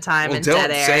amount of time in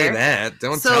dead air. Don't say that.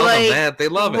 Don't tell them that. They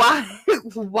love it.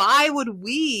 Why would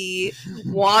we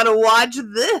want to watch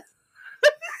this?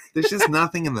 There's just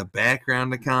nothing in the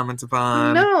background to comment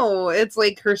upon. No, it's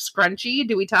like her scrunchie.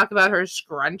 Do we talk about her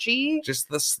scrunchie? Just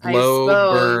the slow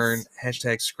burn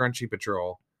 #scrunchie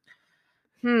patrol.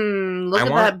 Look at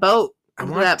that boat.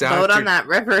 Boat on that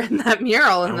river and that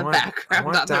mural in the background. I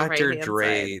want Dr.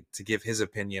 Dre to give his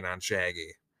opinion on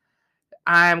Shaggy.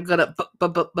 I'm gonna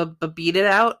beat it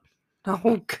out. Oh,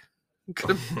 I'm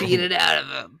gonna beat it out of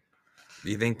him.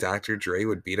 Do you think Dr. Dre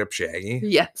would beat up Shaggy?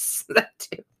 Yes, that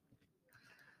too.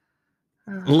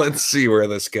 Let's see where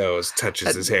this goes.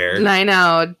 Touches his hair. I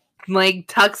know. Like,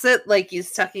 tucks it like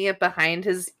he's tucking it behind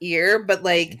his ear, but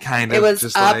like kind of it was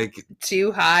just up like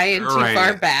too high and too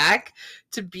far back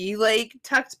to be like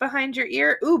tucked behind your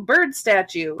ear. Ooh, bird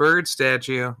statue. Bird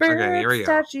statue. Bird okay, here we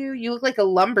statue. go. You look like a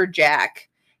lumberjack.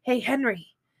 Hey, Henry.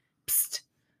 Psst,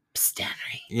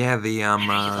 Henry. Yeah, Henry,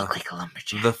 you look like a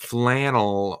lumberjack. The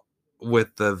flannel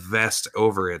with the vest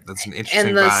over it. That's an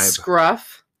interesting vibe. And the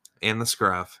scruff. And the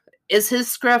scruff. Is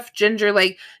his scruff ginger?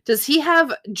 Like, does he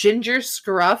have ginger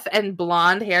scruff and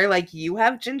blonde hair like you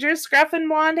have ginger scruff and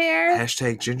blonde hair?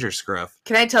 Hashtag ginger scruff.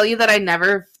 Can I tell you that I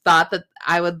never thought that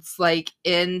I was like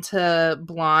into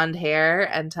blonde hair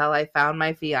until I found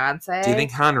my fiance? Do you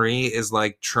think Henry is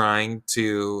like trying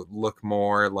to look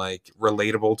more like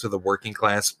relatable to the working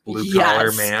class blue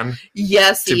collar man?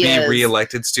 Yes, to he be is.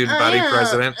 reelected student body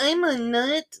president. I'm a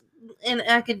nut. An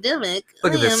academic.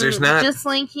 Look at this. There's not just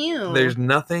like you. There's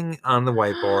nothing on the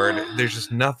whiteboard. There's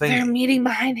just nothing. They're meeting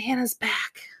behind Hannah's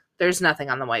back. There's nothing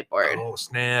on the whiteboard. Oh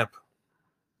snap!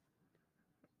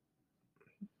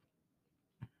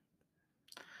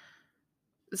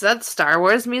 Is that Star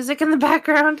Wars music in the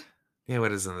background? Yeah,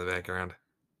 what is in the background?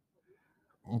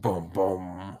 Boom,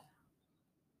 boom.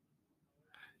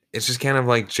 It's just kind of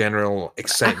like general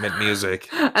excitement music.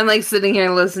 I'm like sitting here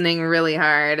listening really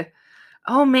hard.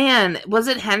 Oh man, was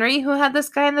it Henry who had this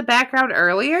guy in the background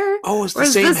earlier? Oh, it's the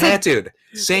same hat dude.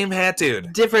 Same hat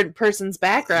dude. Different person's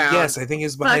background. Yes, I think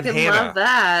he's behind Fucking Hannah. love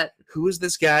that. Who is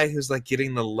this guy who's like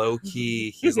getting the low key?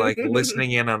 He's like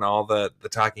listening in on all the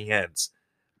talking heads.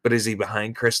 But is he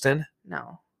behind Kristen?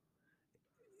 No.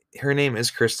 Her name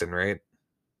is Kristen, right?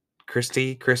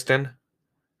 Kristen?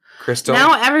 Crystal?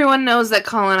 Now everyone knows that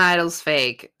Colin Idol's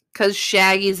fake. Because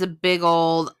Shaggy's a big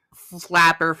old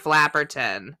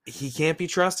flapperton. He can't be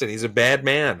trusted. He's a bad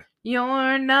man.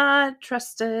 You're not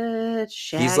trusted,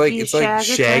 Shaggy. It's like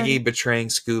Shaggy betraying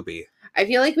Scooby. I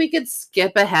feel like we could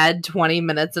skip ahead 20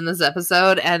 minutes in this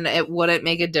episode and it wouldn't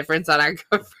make a difference on our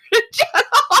coverage at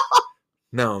all.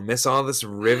 No, miss all this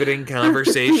riveting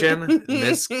conversation.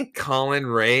 Miss Colin,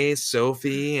 Ray,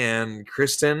 Sophie, and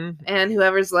Kristen. And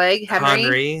whoever's leg,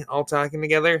 Henry all talking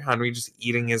together. Henry just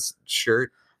eating his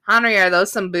shirt. Henry, are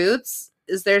those some boots?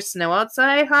 Is there snow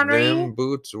outside, Henry? Them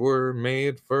boots were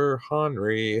made for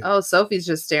Henry. Oh, Sophie's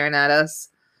just staring at us.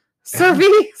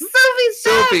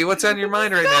 Sophie, what's on your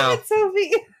mind right now?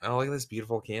 Sophie. Oh, look at this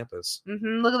beautiful campus.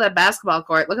 Look at that basketball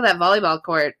court. Look at that volleyball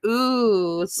court.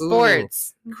 Ooh,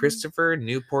 sports. Ooh, Christopher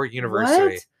Newport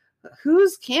University. What?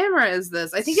 Whose camera is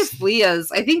this? I think it's Leah's.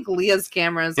 I think Leah's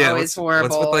camera is always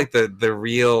horrible. What's with like the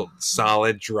real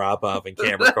solid drop off in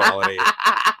camera quality?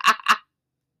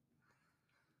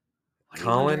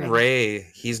 Colin Ray,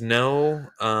 he's no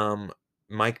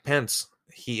Mike Pence.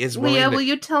 He is willing.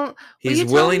 Leah, he's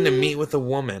willing to meet with a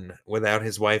woman without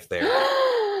his wife there.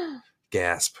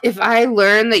 Gasp! If I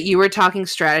learned that you were talking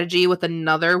strategy with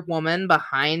another woman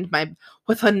behind my back.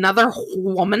 I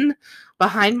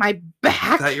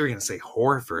thought you were gonna say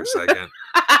whore for a second.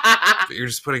 But you're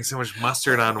just putting so much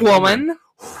mustard on woman.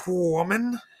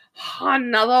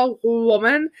 Another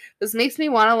woman. This makes me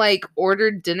want to like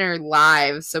order dinner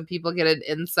live so people get an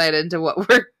insight into what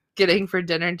we're getting for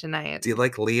dinner tonight. Do you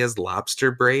like Leah's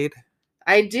lobster braid?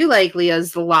 I do like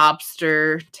Leah's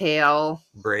lobster tail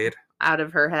braid out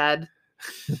of her head.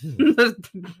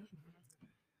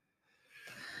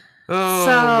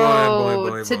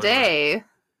 Boy. Today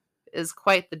is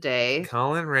quite the day.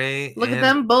 Colin Ray. Look at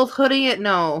them both hooding it.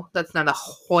 No, that's not a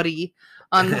hoodie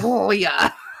on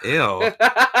Leah. Ew.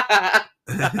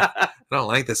 I don't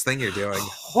like this thing you're doing.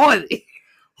 Hoodie.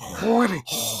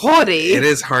 It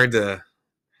is hard to...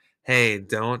 Hey,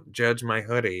 don't judge my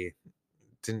hoodie.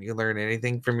 Didn't you learn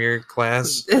anything from your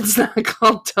class? It's not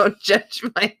called Don't Judge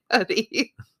My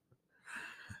Hoodie.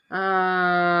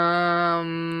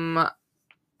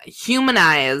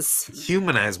 Humanize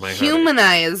my hoodie.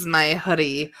 Humanize my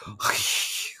hoodie.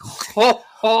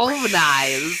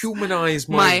 Humanize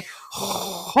my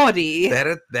hoodie.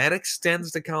 That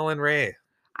extends to Colin Ray.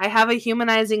 I have a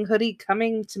humanizing hoodie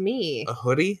coming to me. A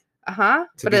hoodie? Uh-huh.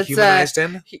 But it's humanized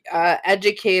in?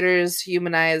 Educators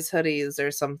humanize hoodies or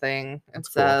something. It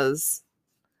says.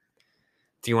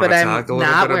 Do you want to talk a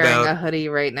little bit about... But I'm not wearing a hoodie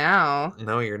right now.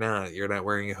 No, you're not. You're not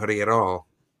wearing a hoodie at all.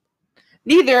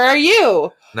 Neither are you.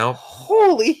 No.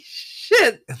 Holy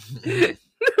shit. Neither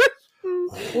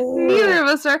of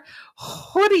us are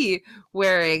hoodie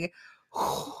wearing.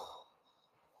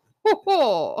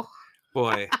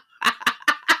 Boy.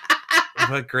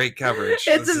 What great coverage.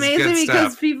 It's amazing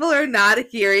because people are not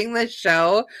hearing the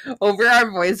show over our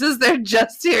voices. They're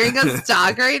just hearing us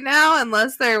talk right now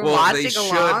unless they're watching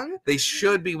along. They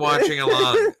should be watching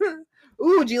along.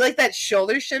 Ooh, do you like that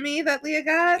shoulder shimmy that Leah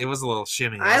got? It was a little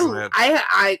shimmy, wasn't it?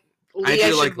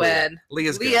 Leah should win.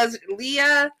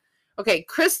 Leah. Okay,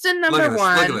 Kristen number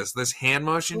 1. Look at this. This hand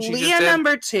motion she Leah just did.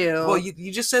 Number 2. Well,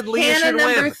 you just said Leah Hannah should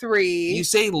win. Number 3. You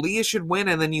say Leah should win,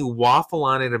 and then you waffle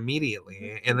on it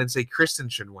immediately, and then say Kristen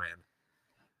should win.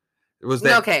 Was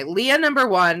that okay? Leah number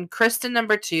 1, Kristen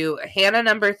number 2, Hannah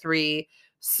number 3,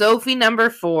 Sophie number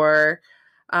 4,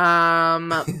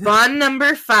 Bun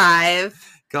number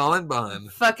 5. Colin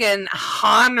Bond. Fucking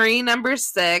Henry number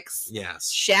 6.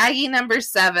 Yes. Shaggy number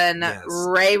 7. Yes.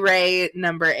 Ray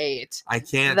number 8. I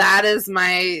can't. That is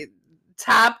my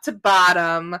top to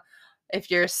bottom. If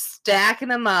you're stacking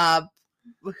them up,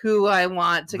 who I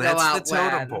want to go out That's the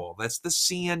totem with. pole. That's the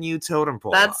CNU totem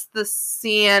pole. That's the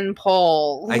CN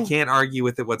pole. I can't argue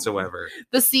with it whatsoever.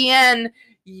 The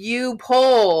CNU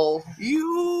pole.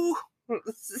 You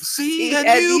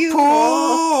CNU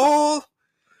pole.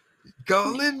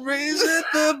 Colin Ray's at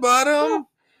the bottom.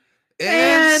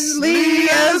 And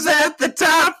Leah's at the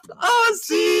top. Oh,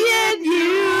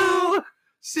 CNU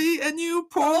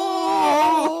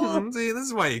pole. See, this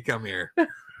is why you come here.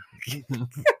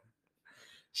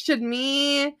 Should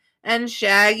me and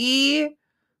Shaggy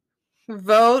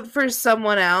vote for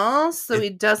someone else so he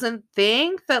doesn't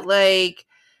think that, like,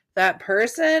 that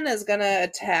person is gonna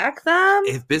attack them?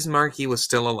 If Bismarcky was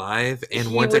still alive and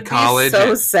He went to would be college,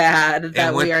 so sad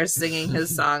that went- we are singing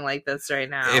his song like this right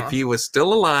now. if he was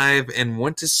still alive and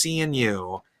went to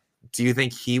CNU, do you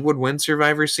think he would win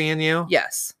Survivor CNU?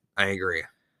 Yes, I agree.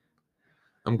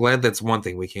 I'm glad that's one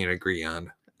thing we can't agree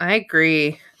on. I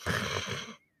agree.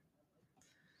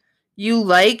 You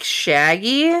like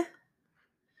Shaggy?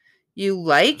 You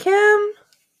like him?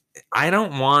 I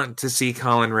don't want to see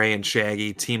Colin Ray and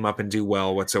Shaggy team up and do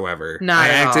well whatsoever. Not I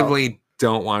at all. actively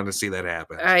don't want to see that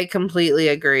happen. I completely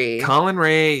agree. Colin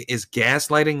Ray is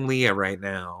gaslighting Leah right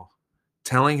now,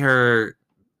 telling her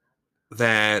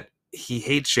that he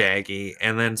hates Shaggy,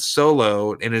 and then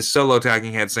Solo, in his Solo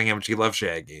talking head, saying how much he loves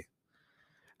Shaggy.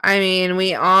 I mean,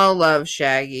 we all love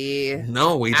Shaggy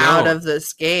No, we don't. out of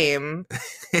this game.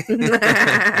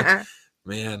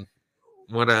 Man,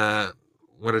 what a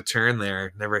turn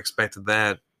there. Never expected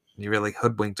that. You really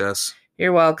hoodwinked us.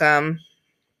 You're welcome.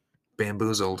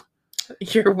 Bamboozled.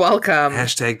 You're welcome.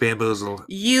 Hashtag bamboozled.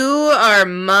 You are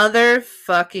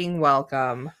motherfucking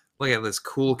welcome. Look at this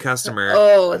cool customer.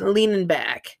 Oh, leaning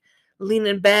back,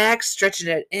 stretching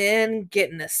it in,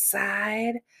 getting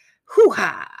aside.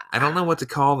 Hoo-ha. I don't know what to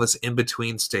call this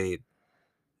in-between state.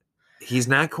 He's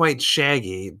not quite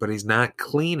Shaggy, but he's not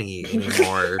Cleany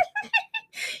anymore.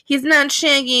 He's not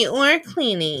Shaggy or We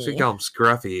Cleany. should call him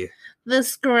Scruffy. The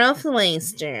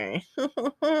Scruffmeister.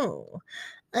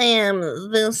 I am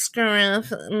the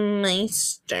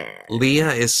Scruffmeister.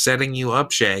 Leah is setting you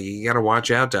up, Shaggy. You gotta watch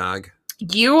out, dog.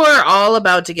 You are all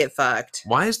about to get fucked.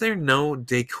 Why is there no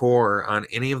decor on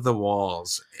any of the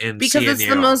walls in Because it's the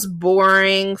CNU? most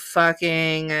boring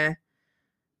fucking... Here's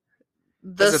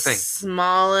the the thing.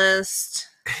 smallest...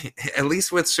 At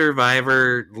least with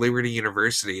Survivor Liberty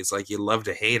University, it's like you love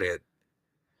to hate it.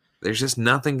 There's just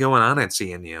nothing going on at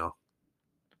CNU.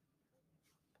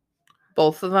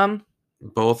 Both of them.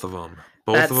 Both of them.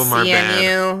 Both At of them are bad.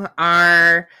 CNU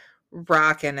are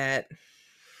rocking it.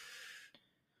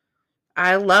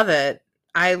 I love it.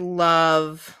 I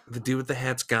love... The dude with the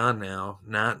hat's gone now.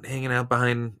 Not hanging out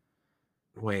behind...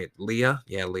 Wait, Leah?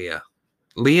 Yeah, Leah.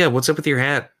 Leah, what's up with your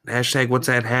hat? Hashtag what's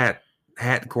that hat?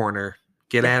 Hat corner.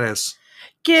 Get at us.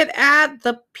 Get at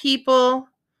the people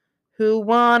who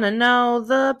want to know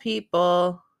the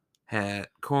people. Hat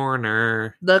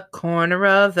corner. The corner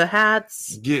of the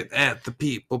hats. Get at the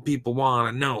people. People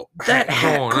want to know. That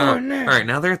hat corner. All right,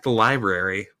 now they're at the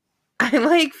library.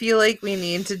 I feel like we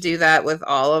need to do that with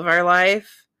all of our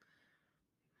life.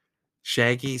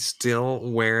 Shaggy still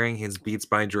wearing his Beats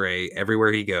by Dre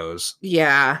everywhere he goes.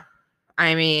 Yeah.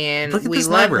 I mean, Look at we this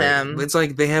love library. him. It's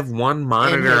like they have one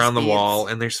monitor his on the Beats. wall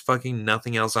and there's fucking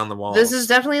nothing else on the wall. This is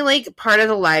definitely like part of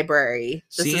the library.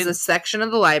 This See, is a section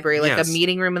of the library, like yes. a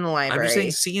meeting room in the I'm library.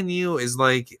 just saying CNU is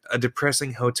like a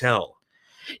depressing hotel.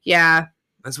 Yeah,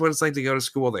 That's what it's like to go to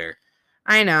school there.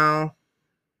 I know.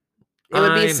 It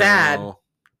would be I sad. know.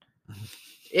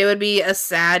 It would be a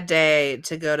sad day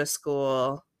to go to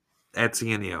school. At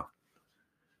CNU.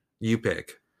 You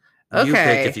pick. You Okay.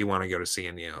 pick if you want to go to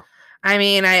CNU. I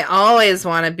mean, I always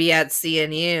want to be at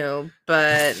CNU,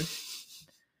 but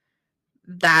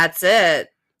that's it.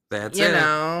 That's you it.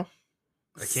 know,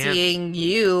 I can't. seeing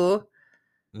you.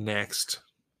 Next.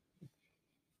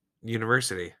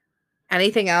 University.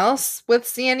 Anything else with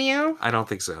CNU? I don't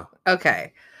think so.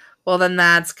 Okay. Well, then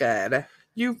that's good.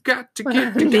 You've got to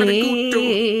get to go to.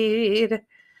 Need.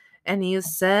 And you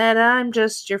said I'm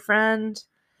just your friend.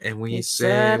 And we You say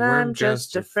said we're I'm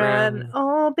just a friend.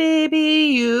 Oh,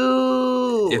 baby,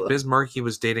 you. If Bismarcky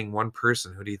was dating one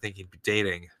person, who do you think he'd be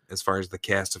dating as far as the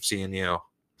cast of CNU?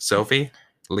 Sophie?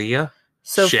 Leah?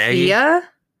 Sophia?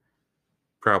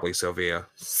 Probably Sophia.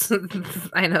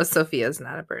 I know Sophia's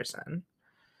not a person.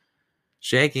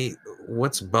 Shaggy,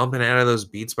 what's bumping out of those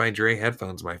Beats by Dre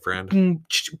headphones, my friend? Boom,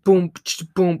 boom,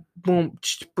 boom, boom,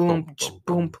 boom,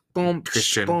 boom, boom,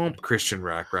 Christian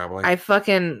rock, probably. I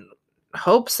fucking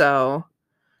hope so.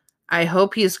 I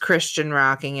hope he's Christian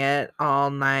rocking it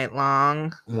all night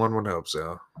long. One would hope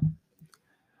so.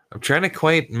 I'm trying to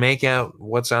quite make out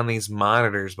what's on these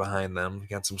monitors behind them.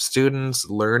 Got some students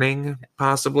learning,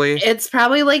 possibly. It's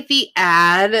probably like the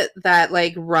ad that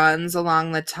like runs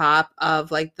along the top of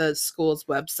like the school's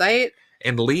website.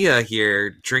 And Leah here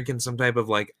drinking some type of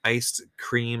like iced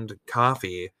creamed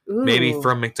coffee, Ooh. maybe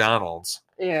from McDonald's.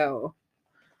 Ew.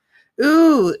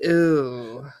 Ooh,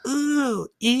 ooh. Ooh,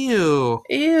 ew.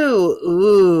 Ew,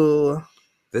 ooh.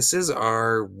 This is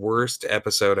our worst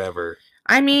episode ever.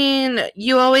 I mean,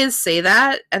 you always say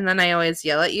that, and then I always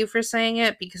yell at you for saying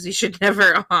it because you should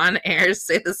never on air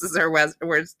say this is our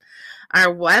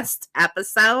West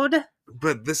episode.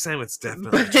 But this time it's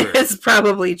definitely But true. it's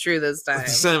probably true this time.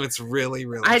 This time it's really,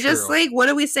 really I true. just like, what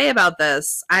do we say about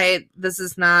this? This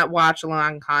is not watch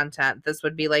along content. This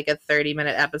would be like a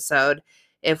 30-minute episode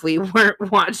if we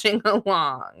weren't watching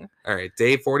along. All right,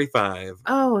 day 45.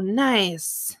 Oh,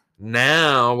 nice.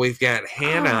 Now we've got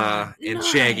Hannah and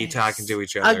Shaggy nice. talking to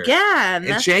each other. Again.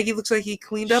 And Shaggy looks like he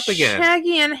cleaned up again.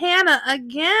 Shaggy and Hannah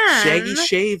again. Shaggy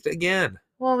shaved again.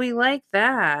 Well, we like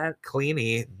that.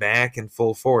 Cleanie back in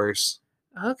full force.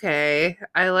 Okay,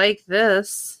 I like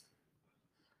this.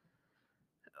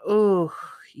 Ooh,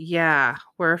 yeah,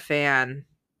 we're a fan.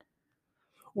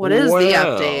 What is the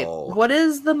update? What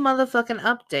is the motherfucking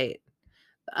update?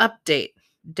 Update.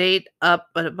 Date up.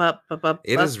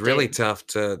 It is really tough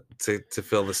to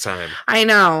fill this time. I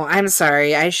know. I'm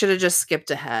sorry. I should have just skipped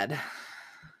ahead.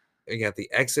 We got the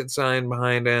exit sign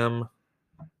behind him.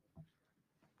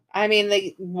 I mean,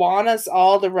 they want us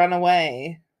all to run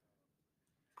away.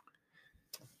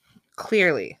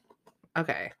 Clearly.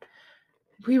 Okay.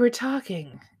 We were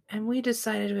talking, and we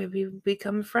decided we would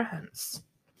become friends.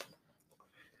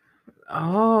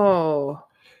 Oh.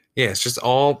 Yeah, it's just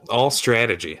all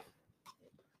strategy.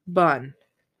 Bun.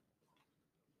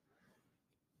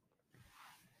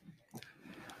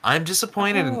 I'm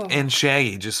disappointed in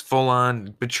Shaggy just full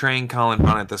on betraying Colin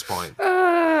Bunn at this point.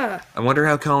 I wonder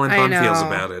how Colin Bunn feels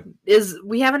about it.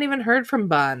 We haven't even heard from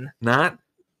Bunn. Not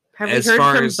Have we as heard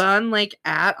far from as- Bunn like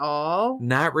at all?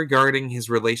 Not regarding his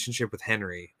relationship with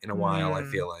Henry in a while, I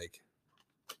feel like.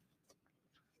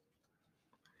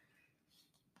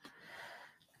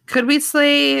 Could we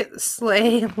slay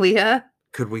Leah?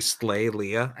 Could we slay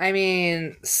Leah? I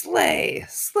mean, slay.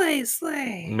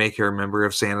 Make her a member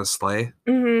of Santa's sleigh?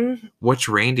 Mm-hmm. Which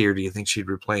reindeer do you think she'd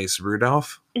replace?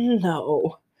 Rudolph?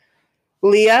 No.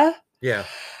 Leah? Yeah.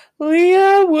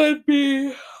 Leah would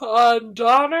be on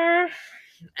Donner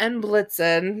and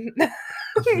Blitzen.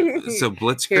 So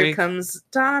Blitzkrieg? Here comes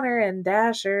Donner and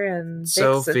Dasher and Vixen.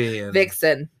 Sophie and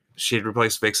Vixen. She'd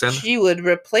replace Vixen? She would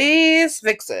replace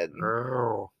Vixen.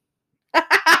 Oh.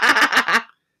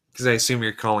 Because I assume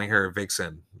you're calling her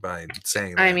Vixen by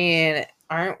saying that. I mean,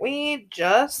 aren't we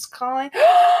just calling?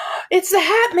 It's the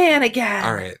Hat Man again.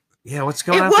 All right. Yeah, what's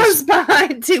going on? It was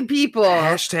behind two people.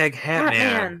 Hashtag Hat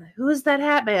Man. Who's that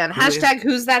Hat Man? Who is- Hashtag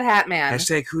Who's that Hat Man?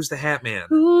 Hashtag Who's the Hat Man?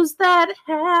 Who's that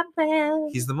Hat Man?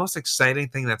 He's the most exciting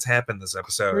thing that's happened this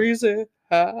episode. Crazy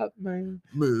Hat Man.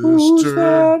 Mr. Who's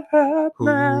that Hat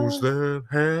Man? Who's that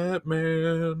Hat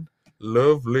Man?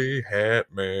 Lovely Hat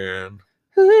Man.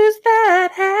 Who's that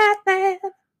Hat Man?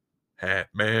 Hat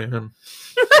Man.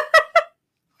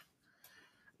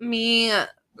 Me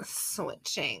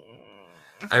switching.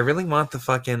 I really want the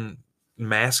fucking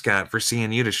mascot for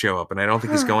CNU to show up, and I don't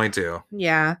think he's going to.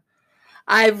 Yeah.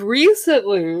 I've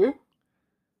recently...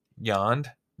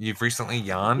 Yawned? You've recently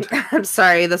yawned? I'm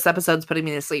sorry, this episode's putting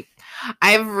me to sleep.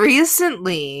 I've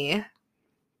recently...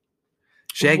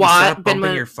 Shaggy, stop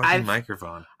bumping your fucking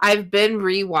microphone. I've been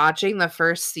rewatching the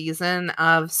first season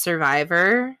of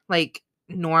Survivor, like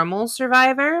normal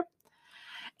Survivor.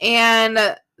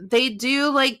 And they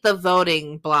do like the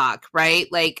voting block, right?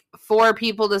 Like 4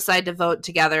 people decide to vote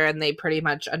together and they pretty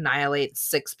much annihilate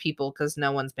 6 people because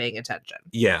no one's paying attention.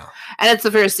 Yeah. And it's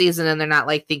the first season and they're not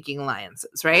like thinking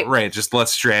alliances, right? Right, just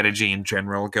less strategy in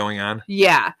general going on.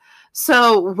 Yeah.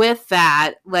 So with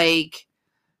that, like,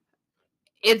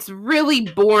 it's really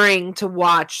boring to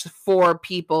watch 4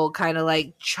 people kind of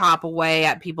like chop away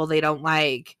at people they don't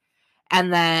like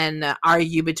and then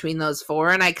argue between those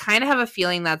 4. And I kind of have a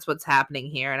feeling that's what's happening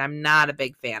here. And I'm not a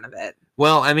big fan of it.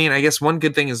 Well, I mean, I guess one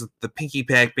good thing is the Pinky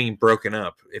Pack being broken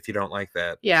up, if you don't like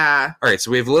that. Yeah. All right,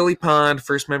 so we have Lily Pond,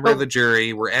 first member of the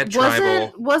jury. We're at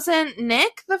Tribal. Wasn't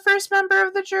Nick the first member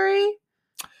of the jury?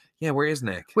 Yeah, where is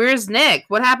Nick? Where's Nick?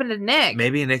 What happened to Nick?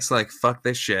 Maybe Nick's like, fuck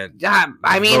this shit.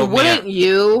 I mean, Vote me wouldn't out.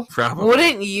 you? Probably.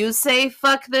 Wouldn't you say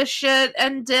fuck this shit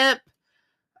and dip?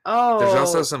 Oh. There's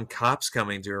also some cops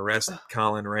coming to arrest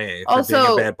Colin Ray for Also,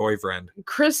 being a bad boyfriend.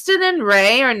 Kristen and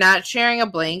Ray are not sharing a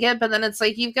blanket, but then it's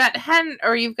like you've got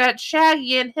you've got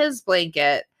Shaggy in his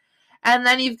blanket. And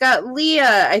then you've got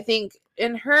Leah, I think,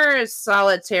 in her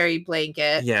solitary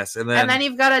blanket. Yes, and then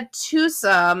you've got a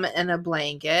twosome in a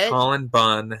blanket. Colin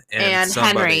Bunn and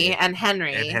Henry.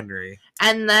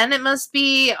 And then it must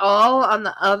be all on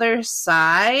the other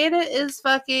side is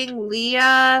fucking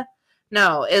Leah.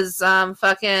 No, is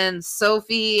fucking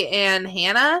Sophie and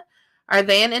Hannah. Are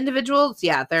they in individuals?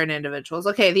 Yeah, they're in individuals.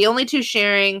 Okay, the only two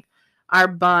sharing are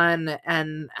Bunn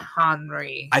and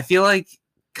Henry. I feel like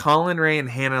Colin Ray and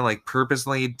Hannah like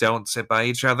purposely don't sit by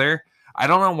each other. I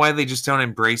don't know why they just don't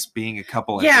embrace being a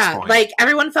couple at this point. Like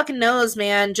everyone fucking knows,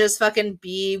 man. Just fucking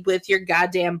be with your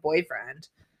goddamn boyfriend.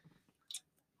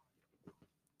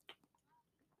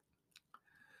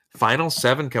 Final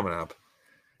 7 coming up.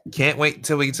 Can't wait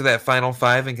until we get to that Final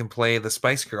 5 and can play the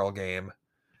Spice Girl game.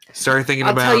 Start thinking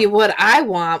about. I'll tell you what I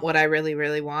want. What I really,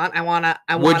 really want. I want a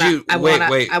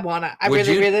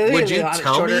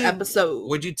shorter episode.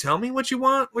 Would you tell me what you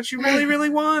want? What you really, really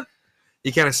want?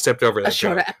 You kind of stepped over that. A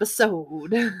shorter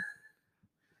episode.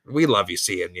 We love you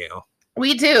seeing you.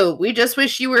 We do. We just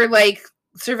wish you were like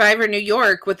Survivor New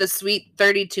York with a sweet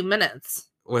 32 minutes.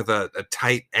 With a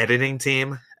tight editing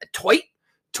team. Toit.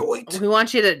 We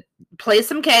want you to play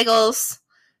some kegels,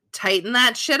 tighten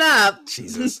that shit up.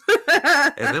 Jesus.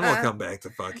 And then we'll come back to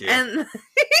fuck you. And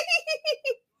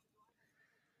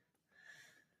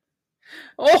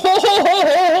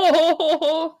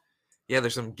oh. Yeah,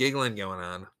 there's some giggling going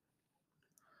on.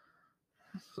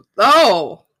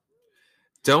 Oh.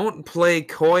 Don't play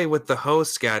coy with the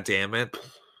host, goddammit.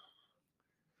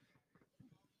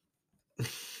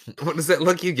 What is that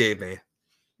look you gave me?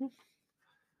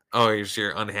 Oh,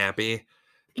 you're unhappy?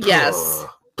 Yes.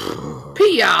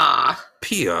 Pia.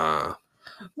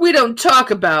 We don't talk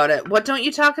about it. What don't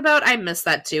you talk about? I missed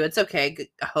that too. It's okay,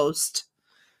 host.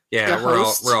 Yeah, we're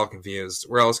all confused.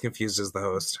 We're all as confused as the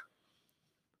host.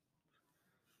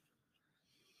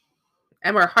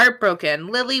 And we're heartbroken.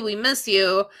 Lily, we miss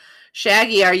you.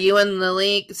 Shaggy, are you and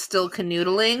Lily still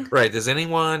canoodling? Right. Does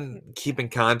anyone keep in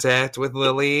contact with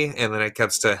Lily? And then it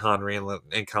cuts to Henry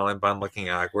and Colin Bunn looking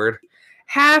awkward.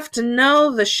 Have to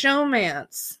know the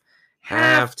showmance.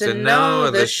 Have to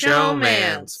know the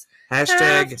showmance.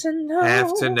 Hashtag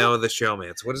have to know the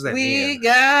showmance. What does that mean? We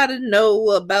gotta know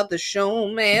about the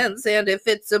showmance and if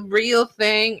it's a real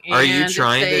thing. Are you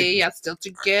trying they are still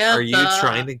together? Are you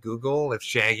trying to Google if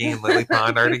Shaggy and Lily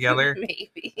Pond are together?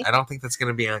 Maybe. I don't think that's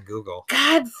going to be on Google.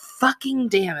 God fucking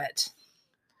damn it.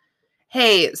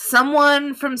 Hey,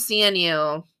 someone from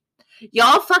CNU.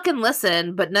 Y'all fucking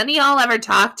listen, but none of y'all ever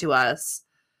talk to us.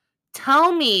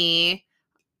 Tell me,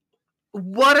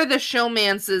 what are the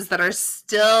showmances that are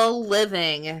still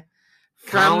living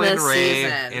from Colin this Ray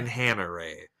season? and Hannah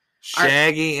Ray.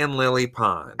 Shaggy and Lily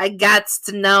Pond. I gots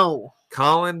to know.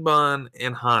 Colin Bunn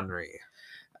and Henry.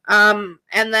 And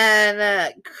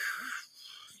then,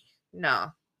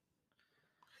 no.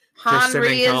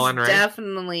 Henry is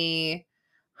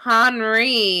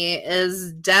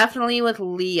definitely with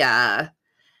Leah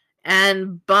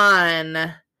and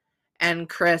Bunn and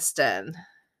Kristen.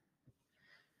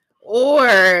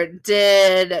 Or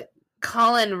did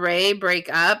Colin Ray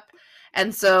break up?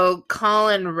 And so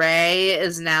Colin Ray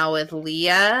is now with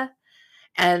Leah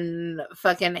and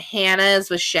fucking Hannah is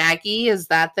with Shaggy. Is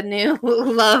that the new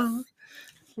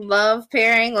love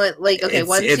pairing? Like okay,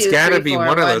 it's gotta be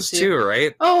one of those two,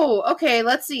 right? Oh, okay,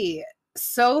 let's see.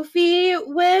 Sophie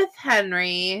with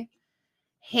Henry,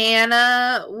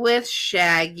 Hannah with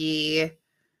Shaggy,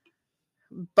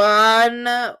 Bunn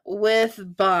with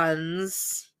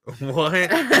Buns.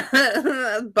 What?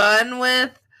 Bunn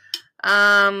with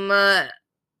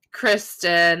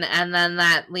Kristen, and then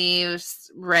that leaves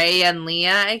Ray and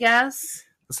Leah, I guess.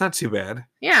 That's not too bad.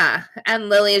 Yeah, and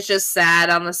Lily is just sad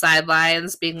on the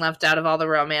sidelines, being left out of all the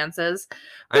romances.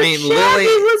 I mean, Shaggy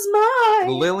was mine.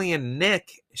 Lily and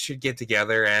Nick should get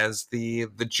together as the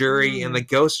jury and the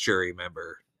ghost jury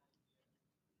member.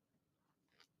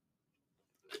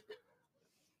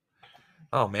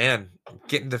 Oh man,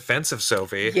 getting defensive,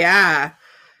 Sophie. Yeah.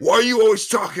 Why are you always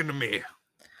talking to me?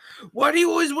 Why do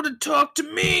you always want to talk to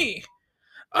me?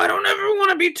 I don't ever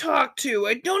want to be talked to.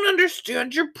 I don't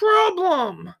understand your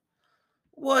problem.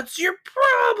 What's your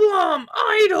problem?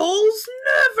 Idols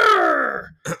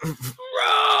never.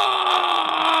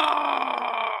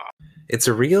 It's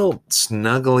a real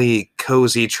snuggly,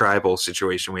 cozy tribal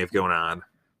situation we have going on.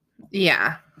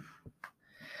 Yeah.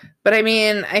 But I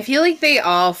mean, I feel like they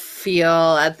all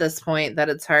feel at this point that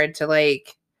it's hard to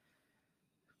like,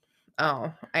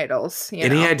 idols.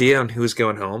 Any idea on who's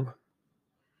going home?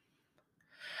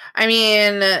 I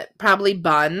mean, probably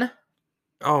Bun.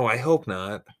 Oh, I hope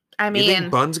not. I You mean,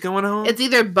 think Bun's going home? it's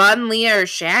either Bun, Leah, or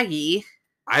Shaggy.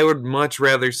 I would much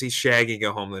rather see Shaggy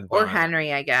go home than Bun. Or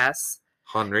Henry, I guess.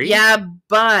 Henry? Yeah,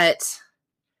 but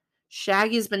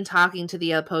Shaggy's been talking to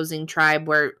the opposing tribe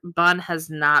where Bun has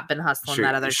not been hustling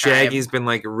that other tribe. Shaggy's been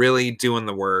like really doing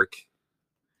the work,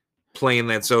 playing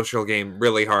that social game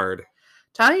really hard.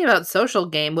 Talking about social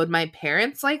game, would my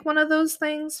parents like one of those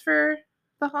things for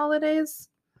the holidays?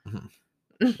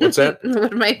 What's that?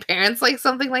 Would my parents like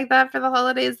something like that for the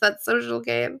holidays? That social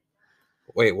game?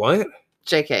 Wait, what?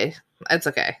 JK, it's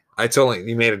okay. I totally,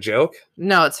 you made a joke?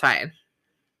 No, it's fine.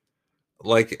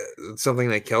 Like something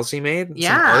that Kelsey made?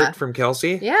 Yeah. Some art from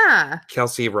Kelsey? Yeah.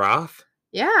 Kelsey Roth?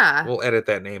 Yeah. We'll edit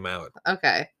that name out.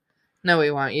 Okay. No, we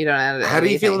won't. You don't edit it. How do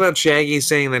you feel about Shaggy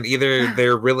saying that either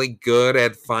they're really good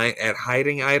at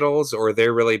hiding idols or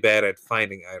they're really bad at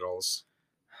finding idols?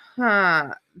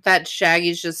 That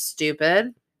Shaggy's just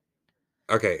stupid.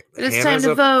 Okay. It's time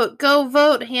to vote. Go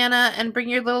vote, Hannah, and bring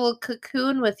your little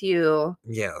cocoon with you.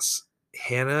 Yes.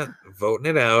 Hannah voting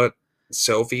it out.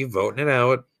 Sophie voting it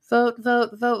out. Vote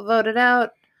it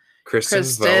out. Kristen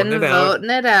voting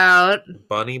it out.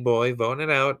 Bunny Boy voting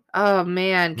it out. Oh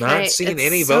man, Not seeing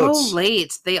any so votes. So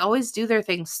late. They always do their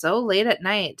things so late at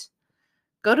night.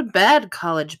 Go to bed,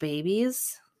 college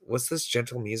babies. What's this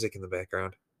gentle music in the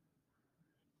background?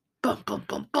 Bum bum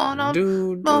bum bum.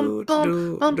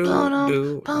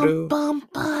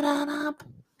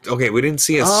 Okay, we didn't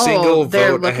see a single vote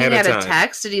ahead of time. They're looking at a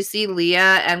text. Did you see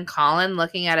Leah and Colin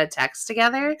looking at a text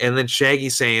together? And then Shaggy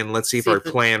saying, "Let's see if our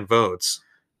plan votes."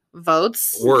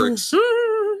 Works.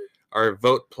 Our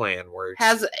vote plan works.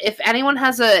 If anyone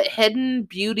has a hidden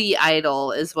beauty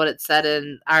idol, is what it said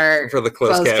in our for the the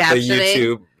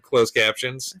YouTube closed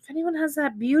captions. If anyone has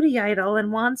that beauty idol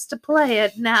and wants to play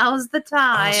it, now's the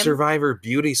time. Survivor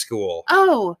Beauty School.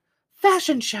 Oh,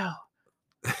 fashion show.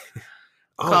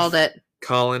 Called it.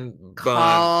 Colin Bunn.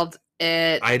 Called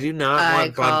it. I do not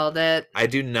want Bunn. Called it. I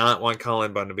do not want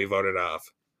Colin Bunn to be voted off.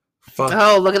 Fuck.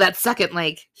 Oh, look at that second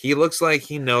link. He looks like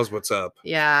he knows what's up.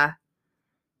 Yeah.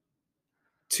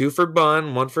 2 for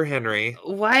Bunn, 1 for Henry.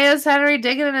 Why is Henry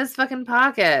digging in his fucking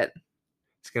pocket?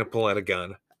 He's gonna pull out a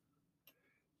gun.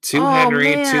 2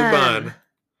 Henry, man. 2 Bunn.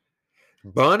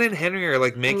 Bunn and Henry are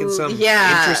like making some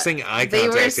interesting eye contact here. They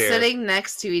were sitting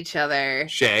next to each other.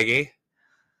 Shaggy.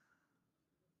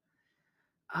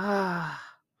 Ah.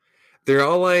 They're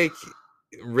all like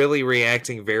really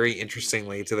reacting very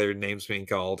interestingly to their names being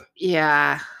called.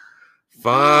 Yeah.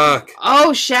 Fuck.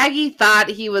 Oh, Shaggy thought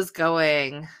he was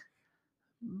going.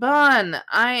 Bunn,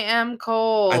 I am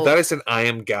cold. I thought I said I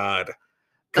am God.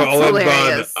 Colin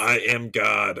Bunn, I am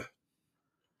God.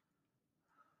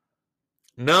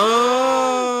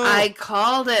 No. I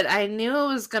called it. I knew it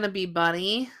was going to be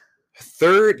Bunny.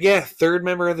 Third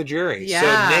member of the jury. Yeah.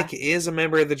 So Nick is a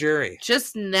member of the jury.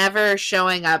 Just never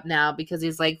showing up now because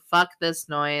he's like, fuck this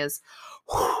noise.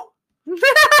 I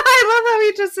love how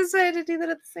he just decided to do that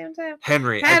at the same time.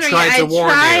 Henry, I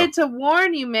tried to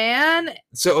warn you, man.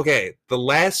 So, okay, the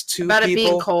last 2 About people... it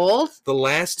being cold? The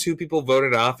last 2 people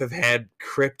voted off have had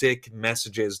cryptic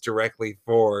messages directly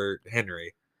for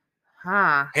Henry.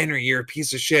 Huh. Henry, you're a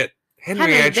piece of shit.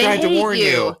 Henry, I tried to warn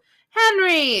you.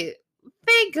 Henry,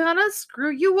 they gonna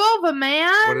screw you over,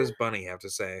 man. What does Bunny have to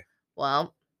say?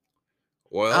 Well.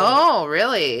 Oh,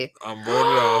 really? I'm voted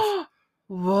off.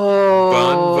 Whoa.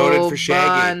 Bunn voted for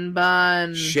Shaggy.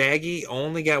 Bun. Shaggy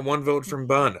only got 1 vote from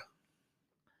Bunn.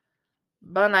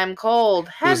 Bunn, I'm cold.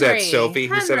 Henry. Who's that, Sophie,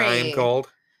 who said I am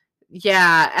cold?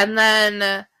 Yeah, and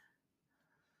then...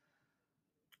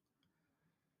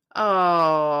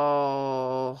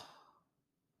 Oh.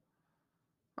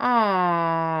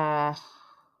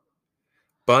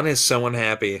 Bunn is so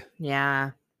unhappy.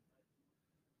 Yeah.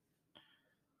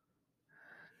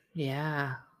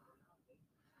 Yeah.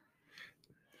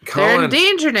 They're in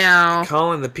danger now.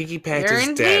 Colin, the Pinky Pact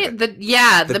is dead.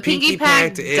 The Pinky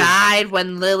Pact died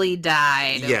when Lily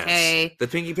died. Yes. Okay? The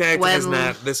Pinky Pact has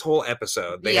not, this whole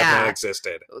episode, they have not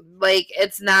existed. Like,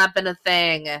 it's not been a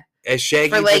thing. As Shaggy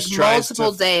for like just tries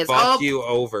multiple to days. Fuck you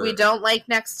over. We don't like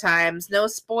next times. No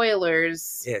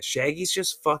spoilers. Yeah, Shaggy's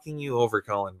just fucking you over,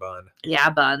 Colin Bunn. Yeah,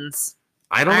 Buns.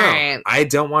 I don't know. Right. I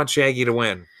don't want Shaggy to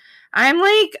win. I'm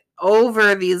like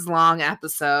over these long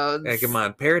episodes. Yeah, come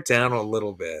on, pare it down a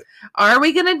little bit. Are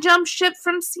we gonna jump ship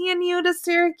from CNU to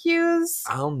Syracuse?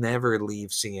 I'll never leave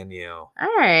CNU.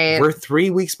 All right. We're 3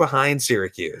 weeks behind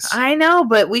Syracuse. I know,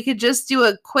 but we could just do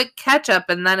a quick catch up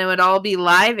and then it would all be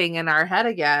living in our head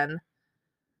again.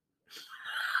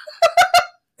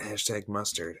 Hashtag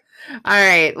mustard. All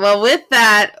right. Well, with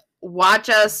that, watch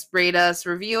us, rate us,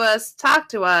 review us, talk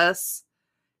to us,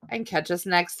 and catch us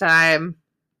next time.